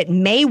that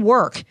may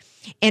work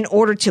in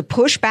order to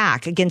push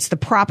back against the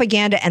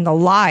propaganda and the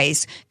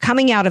lies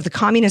coming out of the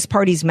Communist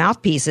Party's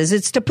mouthpieces,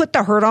 it's to put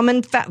the hurt on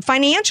them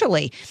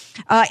financially.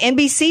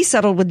 NBC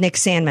settled with Nick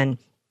Sandmann.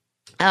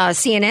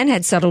 CNN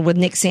had settled with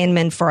Nick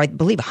Sandmann for, I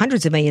believe,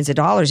 hundreds of millions of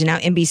dollars, and now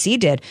NBC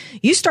did.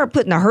 You start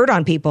putting the hurt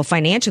on people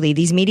financially,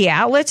 these media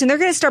outlets, and they're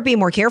going to start being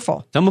more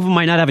careful. Some of them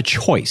might not have a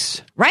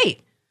choice.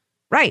 Right.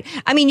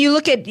 I mean, you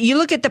look at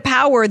the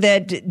power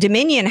that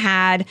Dominion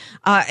had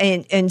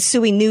in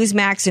suing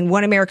Newsmax and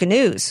One America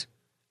News.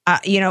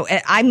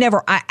 I've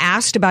never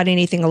asked about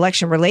anything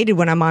election related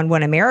when I'm on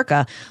One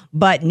America,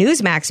 but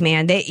Newsmax,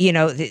 man,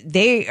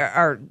 they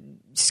are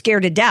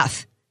scared to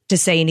death to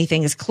say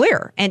anything is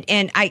clear. And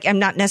I'm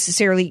not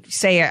necessarily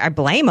say I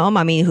blame them.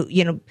 I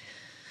mean,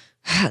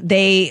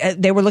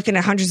 they were looking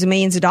at hundreds of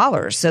millions of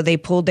dollars. So they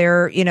pulled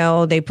their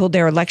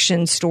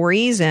election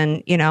stories,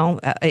 and,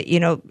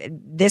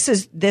 this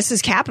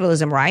is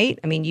capitalism, right?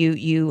 I mean,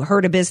 you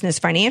hurt a business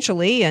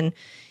financially, and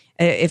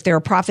if they're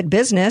a profit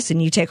business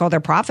and you take all their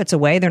profits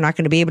away, they're not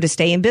going to be able to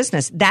stay in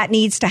business. That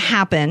needs to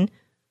happen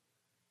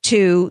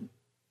to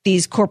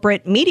these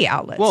corporate media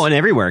outlets. Well, and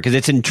everywhere, because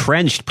it's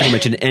entrenched pretty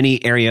much in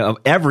any area of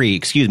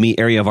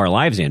area of our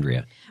lives,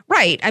 Andrea.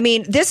 Right. I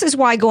mean, this is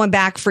why going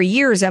back for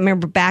years, I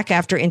remember back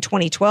in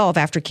 2012,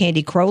 after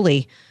Candy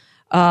Crowley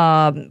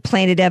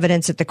planted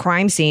evidence at the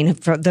crime scene.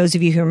 For those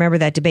of you who remember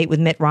that debate with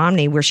Mitt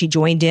Romney, where she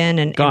joined in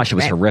it was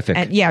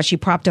horrific. She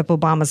propped up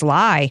Obama's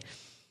lie.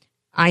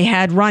 I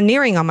had Ron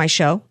Nearing on my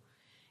show.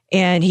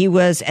 And he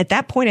was, at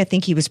that point, I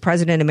think he was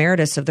president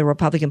emeritus of the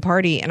Republican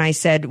Party. And I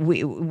said,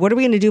 what are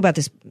we going to do about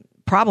this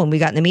problem we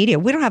got in the media?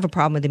 We don't have a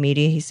problem with the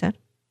media, he said.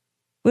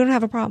 We don't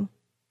have a problem.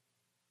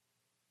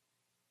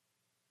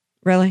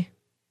 Really?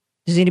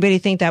 Does anybody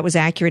think that was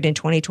accurate in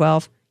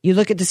 2012? You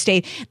look at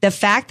the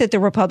fact that the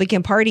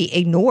Republican Party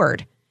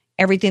ignored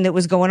everything that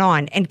was going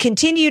on and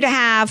continue to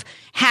have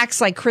hacks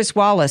like Chris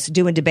Wallace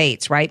doing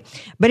debates, right?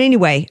 But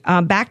anyway,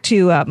 back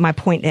to my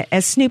point,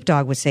 as Snoop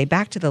Dogg would say,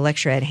 back to the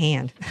lecture at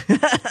hand.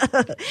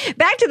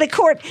 Back to the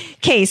court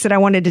case that I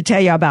wanted to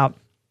tell you about.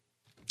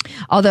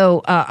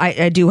 Although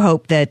I do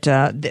hope that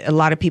a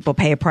lot of people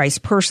pay a price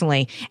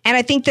personally. And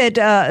I think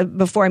that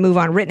before I move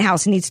on,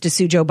 Rittenhouse needs to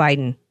sue Joe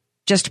Biden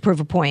just to prove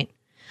a point.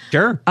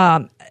 Sure.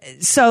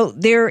 So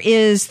there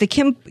is the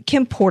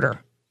Kim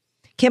Potter.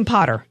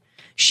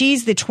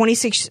 She's the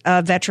 26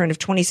 veteran of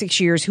 26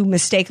 years who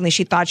mistakenly,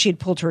 she thought she had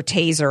pulled her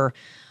taser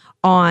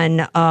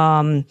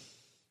on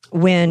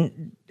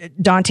when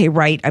Dante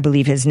Wright, I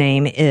believe his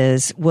name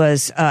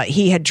was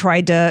he had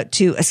tried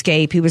to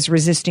escape. He was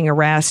resisting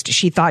arrest.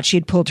 She thought she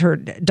had pulled her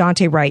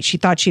Dante Wright. She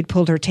thought she had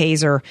pulled her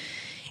taser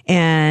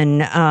and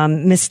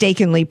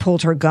mistakenly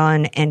pulled her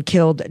gun and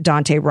killed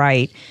Dante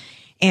Wright.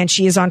 And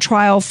she is on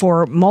trial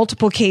for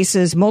multiple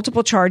cases,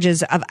 multiple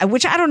charges,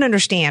 which I don't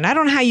understand. I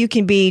don't know how you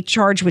can be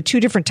charged with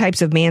two different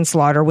types of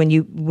manslaughter when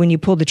you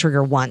pull the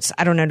trigger once.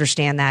 I don't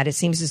understand that. It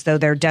seems as though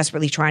they're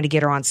desperately trying to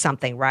get her on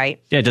something,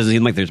 right? Yeah, it doesn't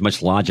seem like there's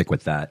much logic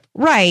with that.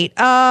 Right.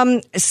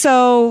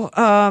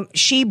 So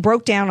she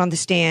broke down on the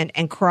stand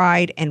and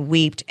cried and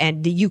wept,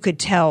 and you could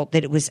tell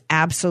that it was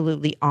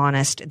absolutely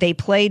honest. They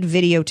played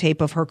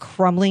videotape of her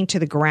crumbling to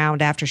the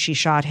ground after she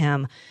shot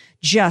him,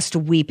 just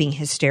weeping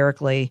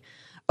hysterically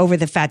over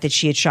the fact that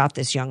she had shot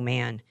this young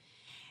man.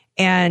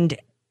 And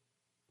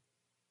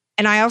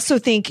I also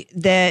think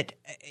that,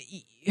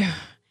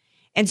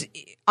 and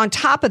on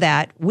top of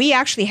that, we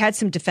actually had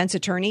some defense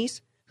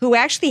attorneys who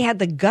actually had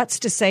the guts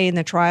to say in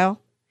the trial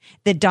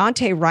that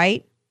Dante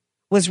Wright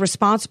was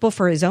responsible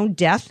for his own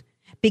death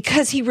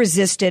because he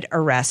resisted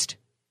arrest.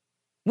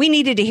 We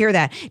needed to hear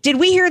that. Did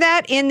we hear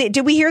that in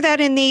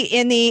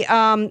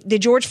the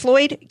George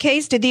Floyd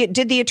case? Did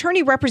the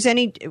attorney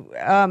representing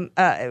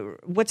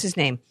what's his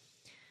name?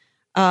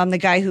 The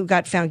guy who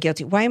got found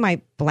guilty. Why am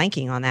I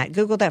blanking on that?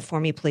 Google that for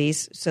me,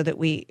 please, so that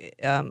we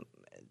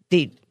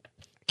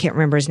can't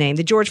remember his name.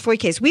 The George Floyd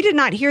case. We did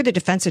not hear the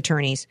defense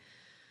attorneys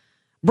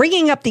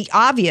bringing up the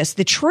obvious,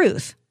 the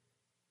truth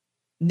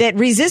that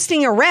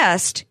resisting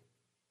arrest.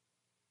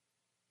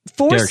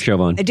 Derek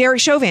Chauvin.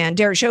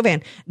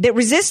 That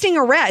resisting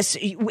arrest,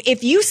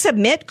 if you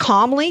submit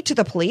calmly to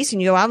the police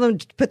and you allow them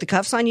to put the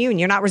cuffs on you and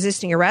you're not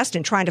resisting arrest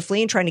and trying to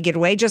flee and trying to get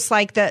away, just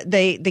like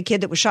the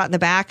kid that was shot in the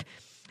back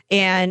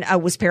and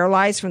was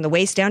paralyzed from the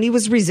waist down, he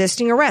was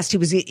resisting arrest.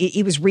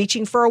 He was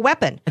reaching for a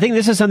weapon. I think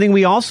this is something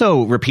we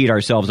also repeat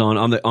ourselves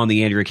on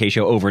the Andrea Kaye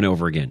Show over and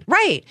over again.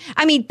 Right.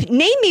 I mean,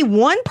 name me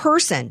one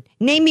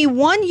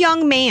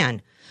young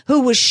man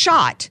who was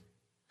shot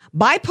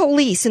by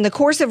police in the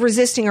course of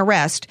resisting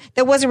arrest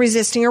that wasn't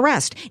resisting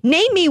arrest.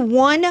 Name me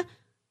one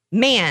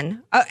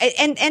man,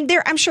 and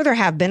there, I'm sure there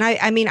have been.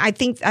 I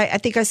think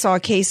I saw a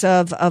case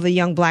of a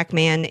young black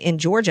man in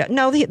Georgia.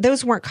 No,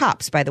 those weren't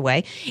cops, by the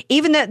way.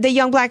 Even the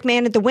young black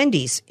man at the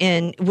Wendy's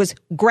was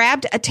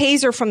grabbed a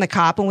taser from the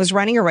cop and was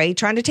running away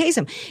trying to tase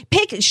him.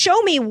 Show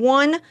me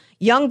one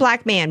young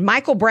black man,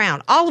 Michael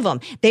Brown, all of them.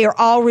 They are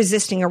all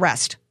resisting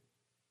arrest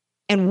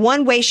in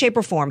one way, shape,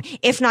 or form,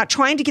 if not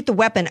trying to get the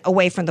weapon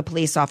away from the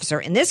police officer.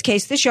 In this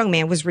case, this young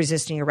man was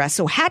resisting arrest.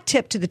 So hat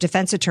tip to the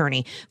defense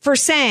attorney for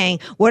saying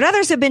what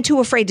others have been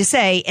too afraid to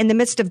say in the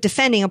midst of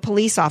defending a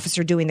police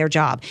officer doing their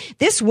job.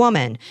 This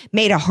woman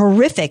made a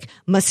horrific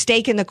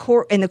mistake in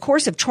the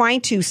course of trying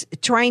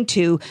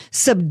to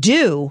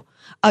subdue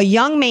a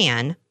young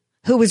man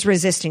who was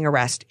resisting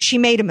arrest. She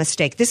made a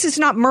mistake. This is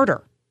not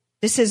murder.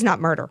 This is not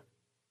murder.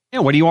 Yeah,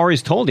 what are you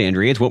always told,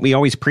 Andrea? It's what we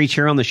always preach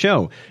here on the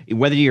show.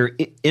 Whether you're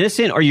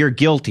innocent or you're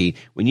guilty,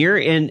 when you're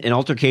in an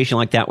altercation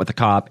like that with a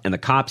cop and the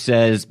cop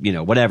says,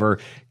 whatever,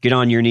 get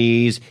on your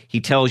knees. He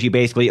tells you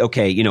basically,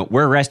 okay,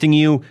 we're arresting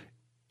you.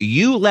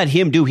 You let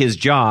him do his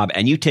job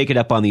and you take it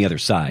up on the other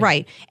side.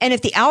 Right. And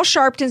if the Al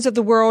Sharptons of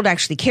the world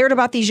actually cared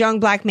about these young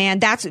black men,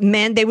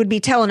 they would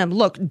be telling them,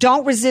 look,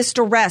 don't resist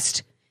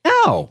arrest.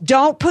 No.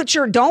 Don't put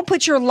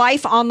your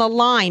life on the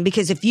line,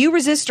 because if you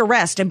resist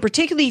arrest, and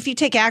particularly if you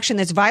take action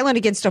that's violent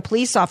against a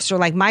police officer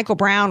like Michael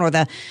Brown or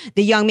the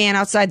young man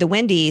outside the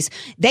Wendy's,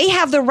 they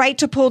have the right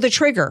to pull the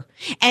trigger.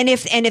 And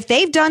if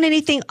they've done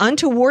anything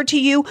untoward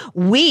to you,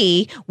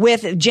 we,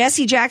 with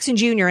Jesse Jackson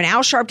Jr. and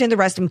Al Sharpton and the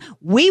rest of them,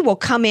 we will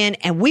come in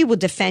and we will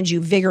defend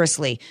you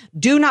vigorously.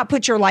 Do not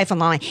put your life on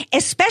the line,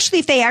 especially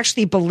if they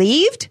actually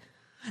believed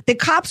the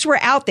cops were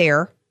out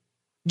there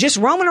just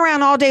roaming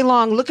around all day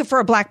long looking for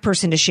a black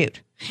person to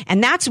shoot.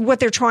 And that's what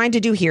they're trying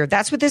to do here.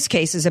 That's what this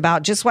case is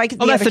about. Just like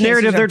that's the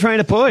narrative they're trying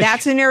to push.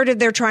 That's the narrative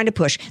they're trying to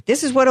push.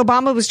 This is what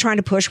Obama was trying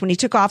to push when he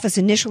took office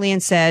initially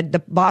and said the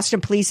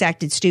Boston police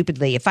acted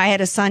stupidly. If I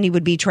had a son, he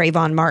would be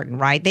Trayvon Martin,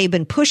 right? They've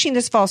been pushing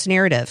this false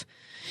narrative.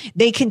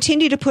 They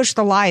continue to push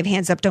the lie of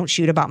hands up, don't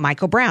shoot about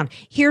Michael Brown.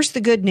 Here's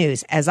the good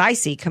news, as I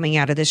see coming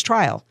out of this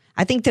trial.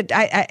 I think that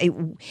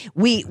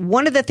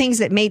one of the things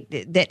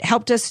that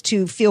helped us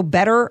to feel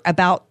better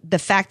about the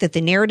fact that the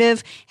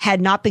narrative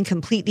had not been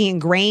completely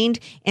ingrained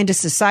into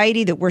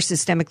society, that we're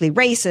systemically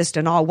racist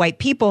and all white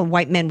people and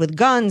white men with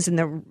guns and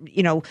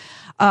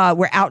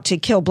we're out to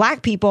kill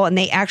black people, and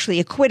they actually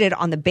acquitted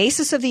on the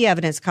basis of the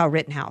evidence, Kyle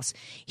Rittenhouse.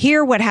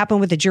 Here, what happened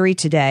with the jury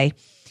today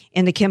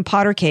in the Kim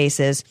Potter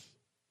cases,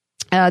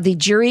 the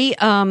jury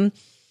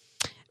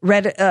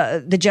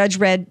the judge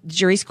read the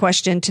jury's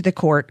question to the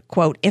court,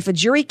 quote, if a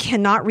jury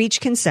cannot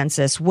reach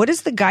consensus, what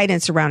is the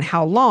guidance around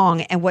how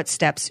long and what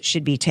steps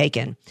should be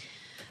taken?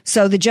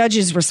 So the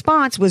judge's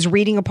response was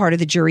reading a part of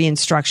the jury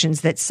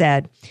instructions that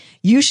said,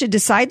 you should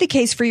decide the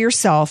case for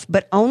yourself,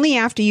 but only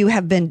after you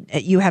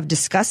have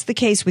discussed the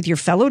case with your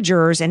fellow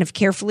jurors and have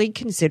carefully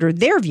considered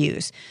their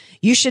views.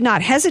 You should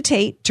not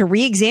hesitate to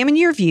re-examine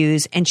your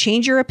views and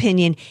change your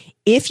opinion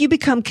if you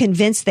become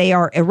convinced they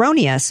are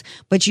erroneous,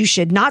 but you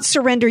should not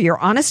surrender your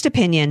honest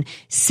opinion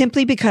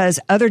simply because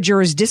other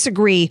jurors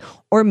disagree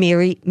or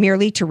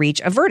merely to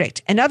reach a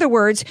verdict. In other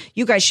words,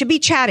 you guys should be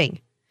chatting.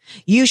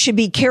 You should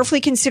be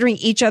carefully considering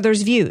each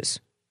other's views.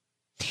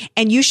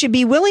 And you should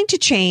be willing to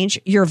change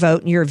your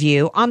vote and your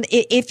view on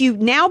if you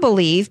now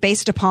believe,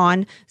 based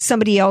upon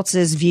somebody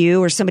else's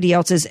view or somebody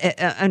else's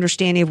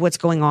understanding of what's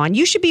going on.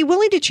 You should be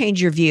willing to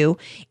change your view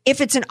if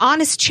it's an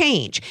honest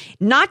change,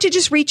 not to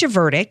just reach a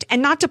verdict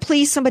and not to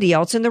please somebody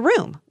else in the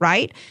room,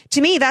 right?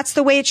 To me, that's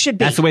the way it should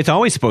be. That's the way it's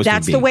always supposed to be.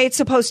 That's the way it's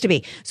supposed to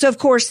be. So, of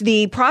course,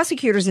 the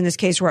prosecutors in this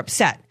case were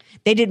upset.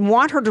 They didn't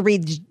want her to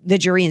read the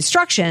jury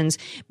instructions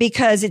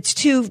because it's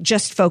too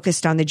just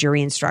focused on the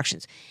jury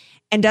instructions.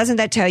 And doesn't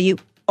that tell you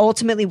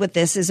ultimately what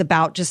this is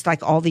about, just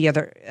like all the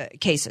other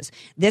cases?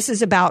 This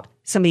is about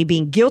somebody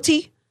being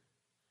guilty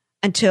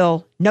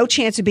until no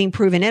chance of being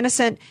proven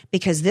innocent,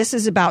 because this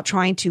is about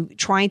trying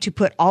to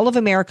put all of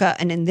America,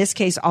 and in this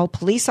case, all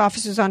police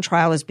officers on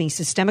trial, as being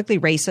systemically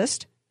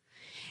racist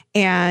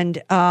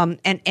And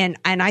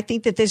I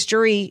think that this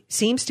jury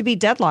seems to be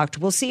deadlocked.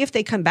 We'll see if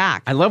they come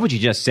back. I love what you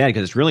just said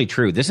because it's really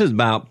true. This is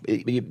about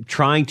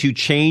trying to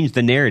change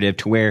the narrative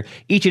to where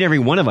each and every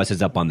one of us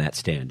is up on that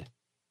stand.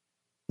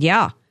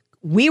 Yeah.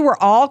 We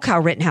were all Kyle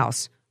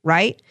Rittenhouse,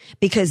 right?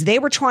 Because they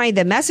were trying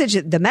the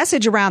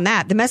message around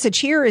that. The message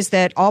here is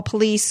that all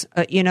police,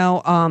 are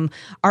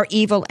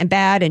evil and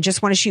bad and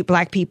just want to shoot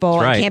black people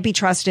That's right. and can't be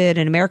trusted.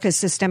 And America is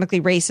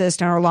systemically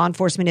racist and our law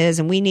enforcement is,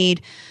 and we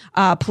need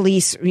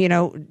police,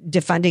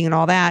 defunding and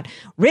all that.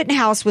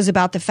 Rittenhouse was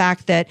about the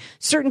fact that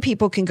certain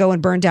people can go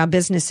and burn down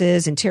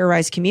businesses and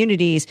terrorize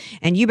communities,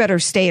 and you better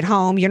stay at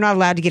home. You're not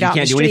allowed to get out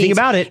in the streets. You can't do anything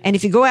about it. And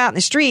if you go out in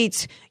the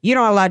streets, you're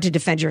not allowed to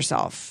defend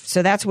yourself.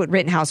 So that's what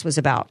Rittenhouse was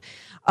about.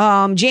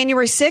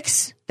 January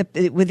 6th,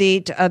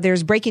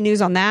 there's breaking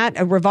news on that.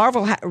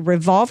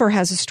 Revolver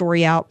has a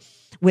story out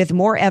with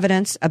more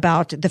evidence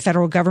about the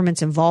federal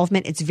government's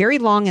involvement. It's very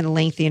long and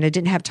lengthy, and I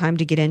didn't have time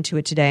to get into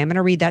it today. I'm going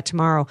to read that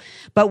tomorrow.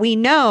 But we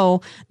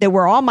know that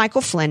we're all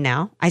Michael Flynn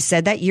now. I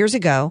said that years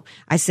ago.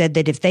 I said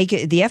that if the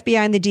FBI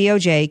and the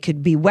DOJ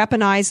could be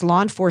weaponized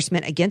law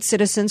enforcement against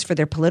citizens for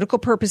their political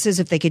purposes,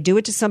 if they could do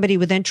it to somebody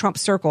within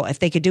Trump's circle, if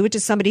they could do it to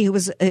somebody who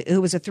was a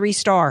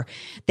 3-star,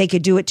 they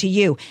could do it to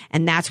you.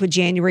 And that's what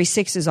January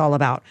 6th is all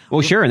about.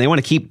 Well, sure. And they want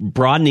to keep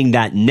broadening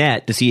that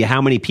net to see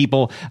how many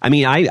people. I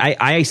mean,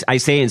 I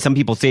say, and some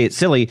people say it's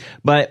silly,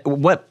 but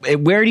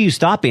where do you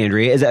stop,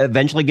 Andrea? Is it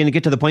eventually going to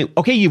get to the point,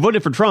 okay, you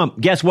voted for Trump.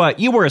 Guess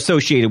what? You were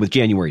associated with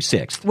January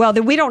 6th. Well,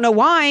 we don't know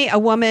why. A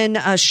woman,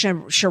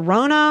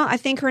 Sharona, I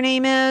think her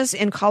name is,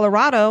 in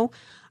Colorado,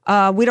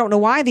 we don't know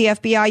why the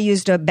FBI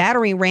used a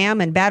battering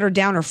ram and battered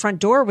down her front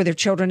door with her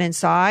children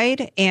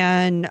inside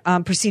and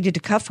proceeded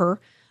to cuff her.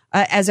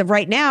 As of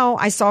right now,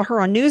 I saw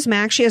her on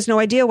Newsmax. She has no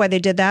idea why they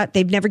did that.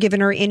 They've never given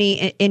her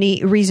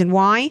any reason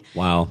why.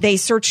 Wow. They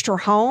searched her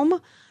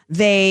home.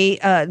 They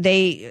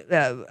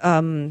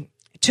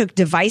took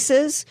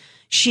devices.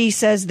 She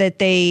says that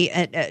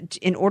they,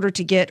 in order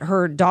to get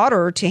her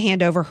daughter to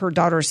hand over her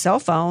daughter's cell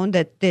phone,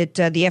 that the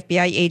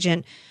FBI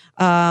agent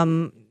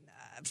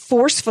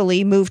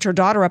forcefully moved her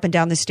daughter up and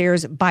down the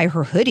stairs by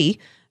her hoodie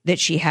that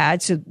she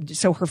had,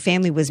 so her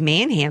family was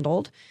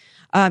manhandled.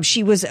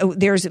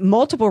 There's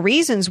multiple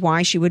reasons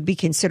why she would be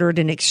considered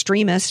an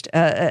extremist,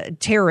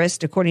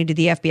 terrorist, according to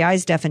the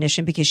FBI's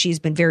definition, because she's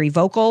been very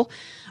vocal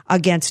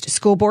against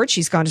school board.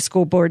 She's gone to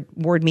school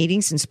board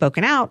meetings and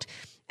spoken out,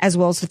 as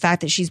well as the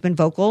fact that she's been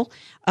vocal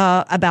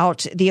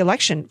about the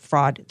election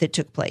fraud that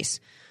took place.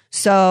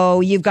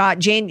 So you've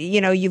got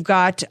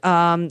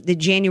the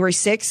January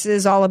 6th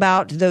is all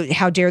about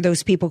how dare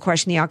those people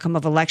question the outcome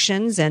of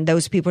elections, and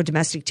those people are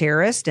domestic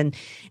terrorists. And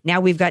now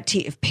we've got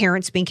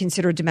parents being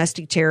considered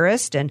domestic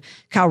terrorists, and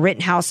Kyle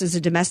Rittenhouse is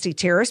a domestic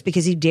terrorist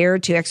because he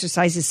dared to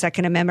exercise his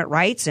Second Amendment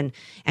rights and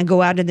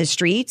go out in the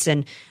streets.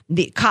 And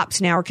the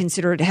cops now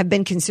have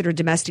been considered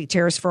domestic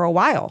terrorists for a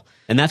while.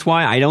 And that's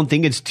why I don't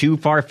think it's too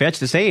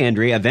far-fetched to say,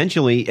 Andrea,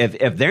 eventually,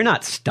 if they're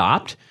not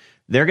stopped,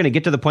 they're going to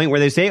get to the point where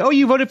they say, oh,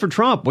 you voted for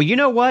Trump. Well, you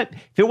know what?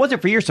 If it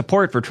wasn't for your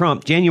support for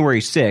Trump, January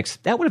 6th,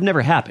 that would have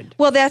never happened.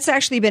 Well, that's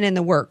actually been in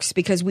the works,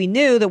 because we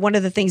knew that one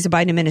of the things the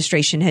Biden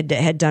administration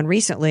had done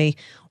recently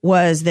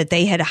was that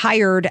they had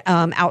hired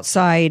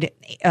outside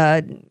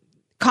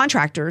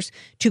contractors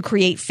to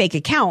create fake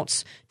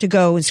accounts to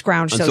go and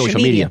scrounge social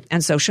media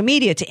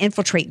to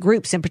infiltrate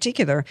groups in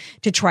particular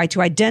to try to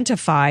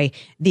identify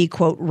the,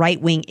 quote,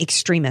 right-wing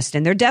extremist.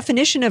 And their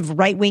definition of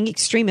right-wing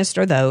extremist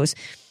are those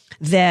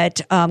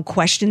that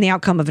question the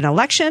outcome of an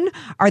election,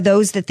 are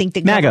those that think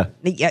that MAGA.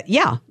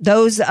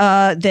 Those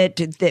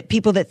that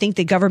people that think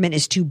the government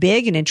is too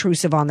big and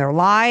intrusive on their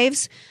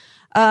lives.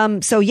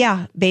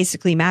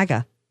 Basically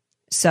MAGA.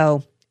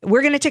 So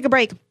we're going to take a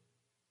break.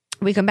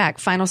 When we come back,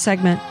 final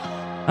segment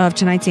of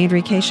tonight's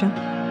Andrea Kaye Show.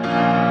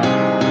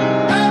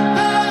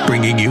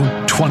 Bringing you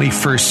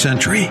 21st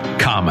century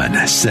common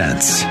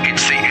sense.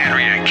 It's the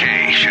Andrea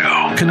Kaye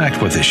Show.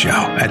 Connect with the show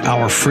at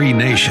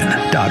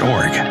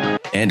ourfreenation.org.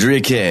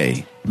 Andrea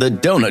Kaye, the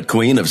donut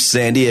queen of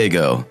San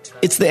Diego.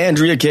 It's the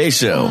Andrea Kaye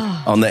Show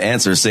on The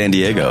Answer San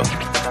Diego.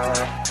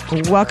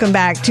 Welcome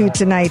back to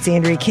tonight's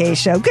Andrea Kaye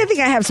Show. Good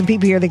thing I have some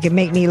people here that can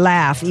make me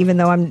laugh, even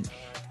though I'm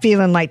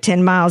feeling like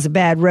 10 miles of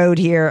bad road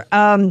here.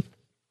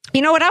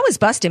 You know what? I was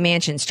busting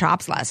Manchin's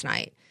chops last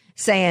night,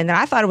 saying that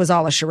I thought it was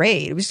all a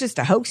charade. It was just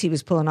a hoax he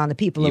was pulling on the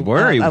people of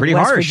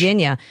West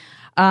Virginia.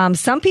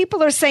 Some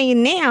people are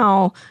saying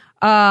now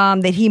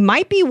that he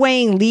might be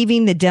weighing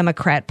leaving the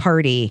Democrat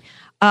Party.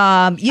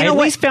 I at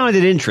least found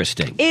it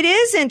interesting. It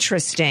is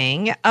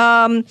interesting.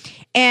 And,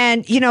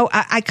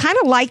 I kind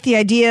of like the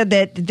idea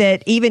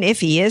that even if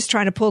he is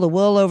trying to pull the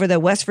wool over the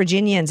West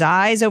Virginians'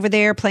 eyes over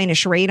there, playing a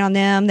charade on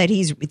them, that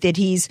he's,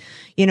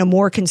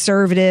 more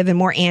conservative and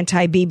more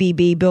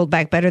anti-BBB, Build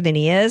Back Better than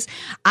he is.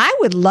 I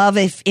would love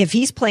if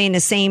he's playing the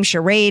same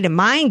charade and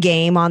mind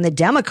game on the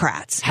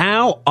Democrats.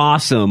 How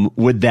awesome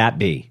would that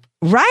be?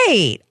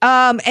 Right.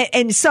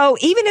 And so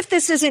even if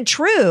this isn't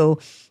true,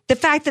 the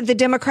fact that the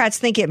Democrats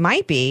think it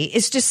might be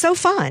is just so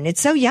fun.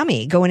 It's so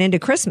yummy going into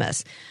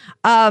Christmas.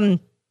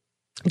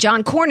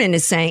 John Cornyn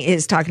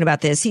is talking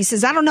about this. He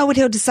says, I don't know what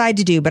he'll decide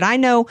to do, but I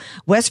know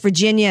West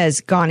Virginia has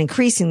gone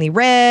increasingly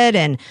red.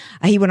 And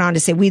he went on to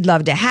say, we'd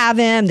love to have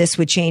him. This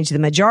would change the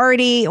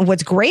majority. And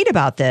what's great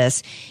about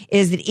this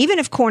is that even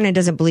if Cornyn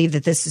doesn't believe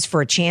that this is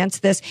for a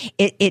chance,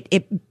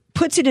 it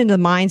puts it into the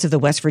minds of the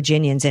West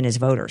Virginians and his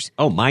voters.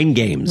 Oh, mind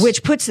games.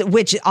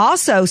 Which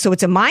also, so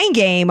it's a mind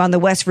game on the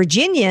West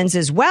Virginians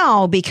as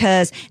well,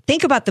 because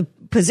think about the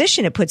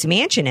position it puts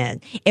Manchin in.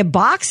 It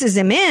boxes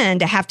him in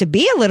to have to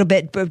be a little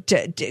bit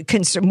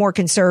more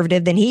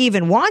conservative than he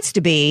even wants to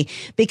be,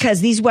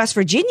 because these West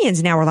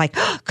Virginians now are like,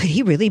 oh, could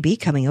he really be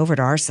coming over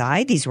to our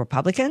side, these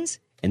Republicans?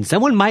 And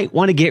someone might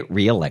want to get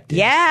reelected.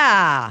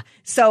 Yeah.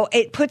 So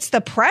it puts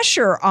the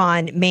pressure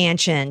on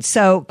Manchin.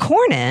 So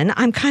Cornyn,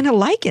 I'm kind of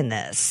liking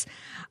this.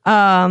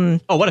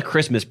 What a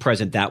Christmas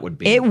present that would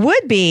be. It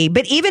would be.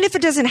 But even if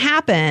it doesn't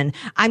happen,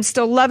 I'm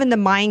still loving the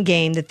mind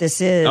game that this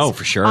is. Oh,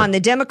 for sure. On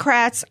the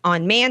Democrats,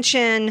 on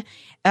Manchin,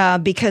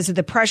 because of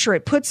the pressure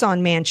it puts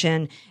on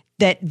Manchin,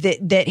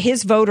 that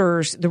his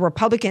voters, the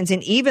Republicans,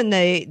 and even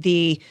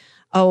the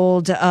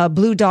old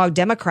blue dog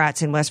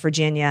Democrats in West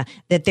Virginia,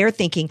 that they're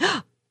thinking,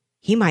 oh,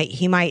 he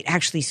might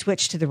actually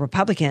switch to the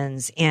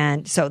Republicans.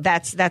 And so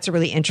that's a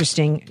really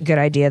interesting, good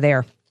idea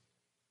there.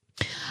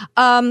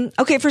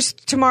 Okay, for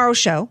tomorrow's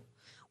show,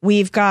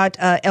 we've got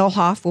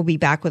Elhoff will be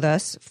back with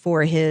us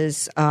for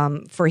his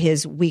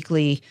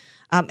weekly.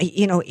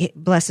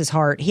 Bless his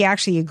heart, he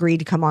actually agreed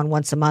to come on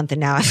once a month,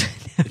 and now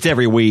it's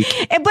every week.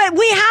 But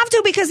we have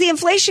to, because the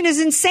inflation is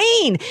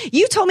insane.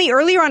 You told me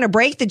earlier on a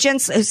break that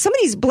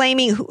somebody's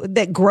blaming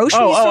that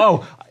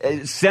groceries.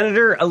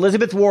 Senator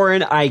Elizabeth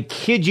Warren, I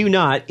kid you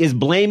not, is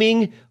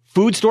blaming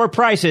food store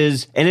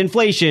prices and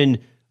inflation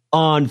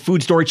on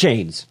food store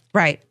chains.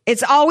 Right.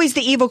 It's always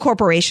the evil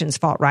corporation's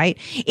fault, right?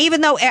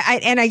 Even though,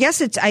 I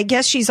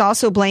guess she's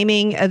also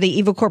blaming the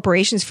evil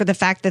corporations for the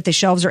fact that the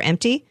shelves are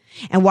empty.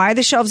 And why are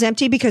the shelves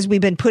empty? Because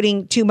we've been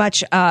putting too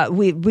much,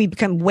 we've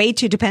become way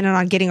too dependent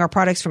on getting our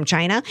products from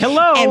China.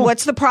 Hello. And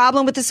what's the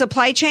problem with the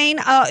supply chain?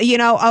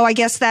 I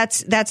guess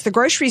that's the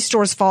grocery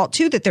store's fault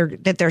too,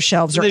 that their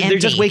shelves are empty. They're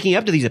just waking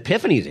up to these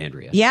epiphanies,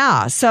 Andrea.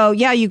 Yeah. So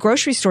yeah, you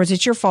grocery stores,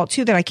 it's your fault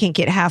too that I can't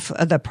get half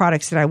of the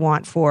products that I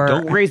want for.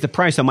 Don't raise the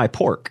price on my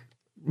pork.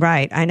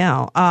 Right. I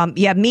know.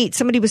 Meat.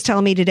 Somebody was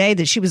telling me today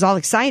that she was all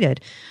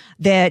excited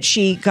that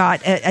she got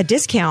a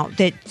discount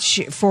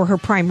for her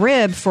prime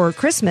rib for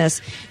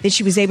Christmas, that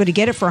she was able to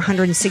get it for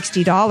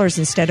 $160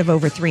 instead of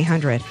over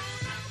 $300.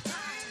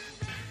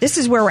 This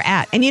is where we're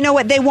at. And you know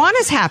what? They want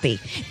us happy.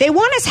 They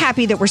want us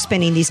happy that we're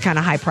spending these kind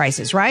of high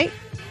prices, right?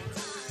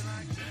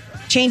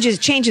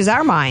 Changes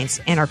our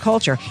minds and our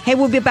culture. Hey,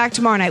 we'll be back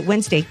tomorrow night,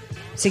 Wednesday,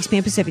 6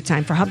 p.m. Pacific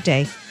time for Hump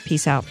Day.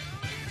 Peace out.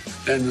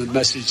 And the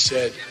message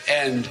said,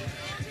 end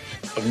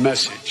of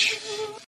message.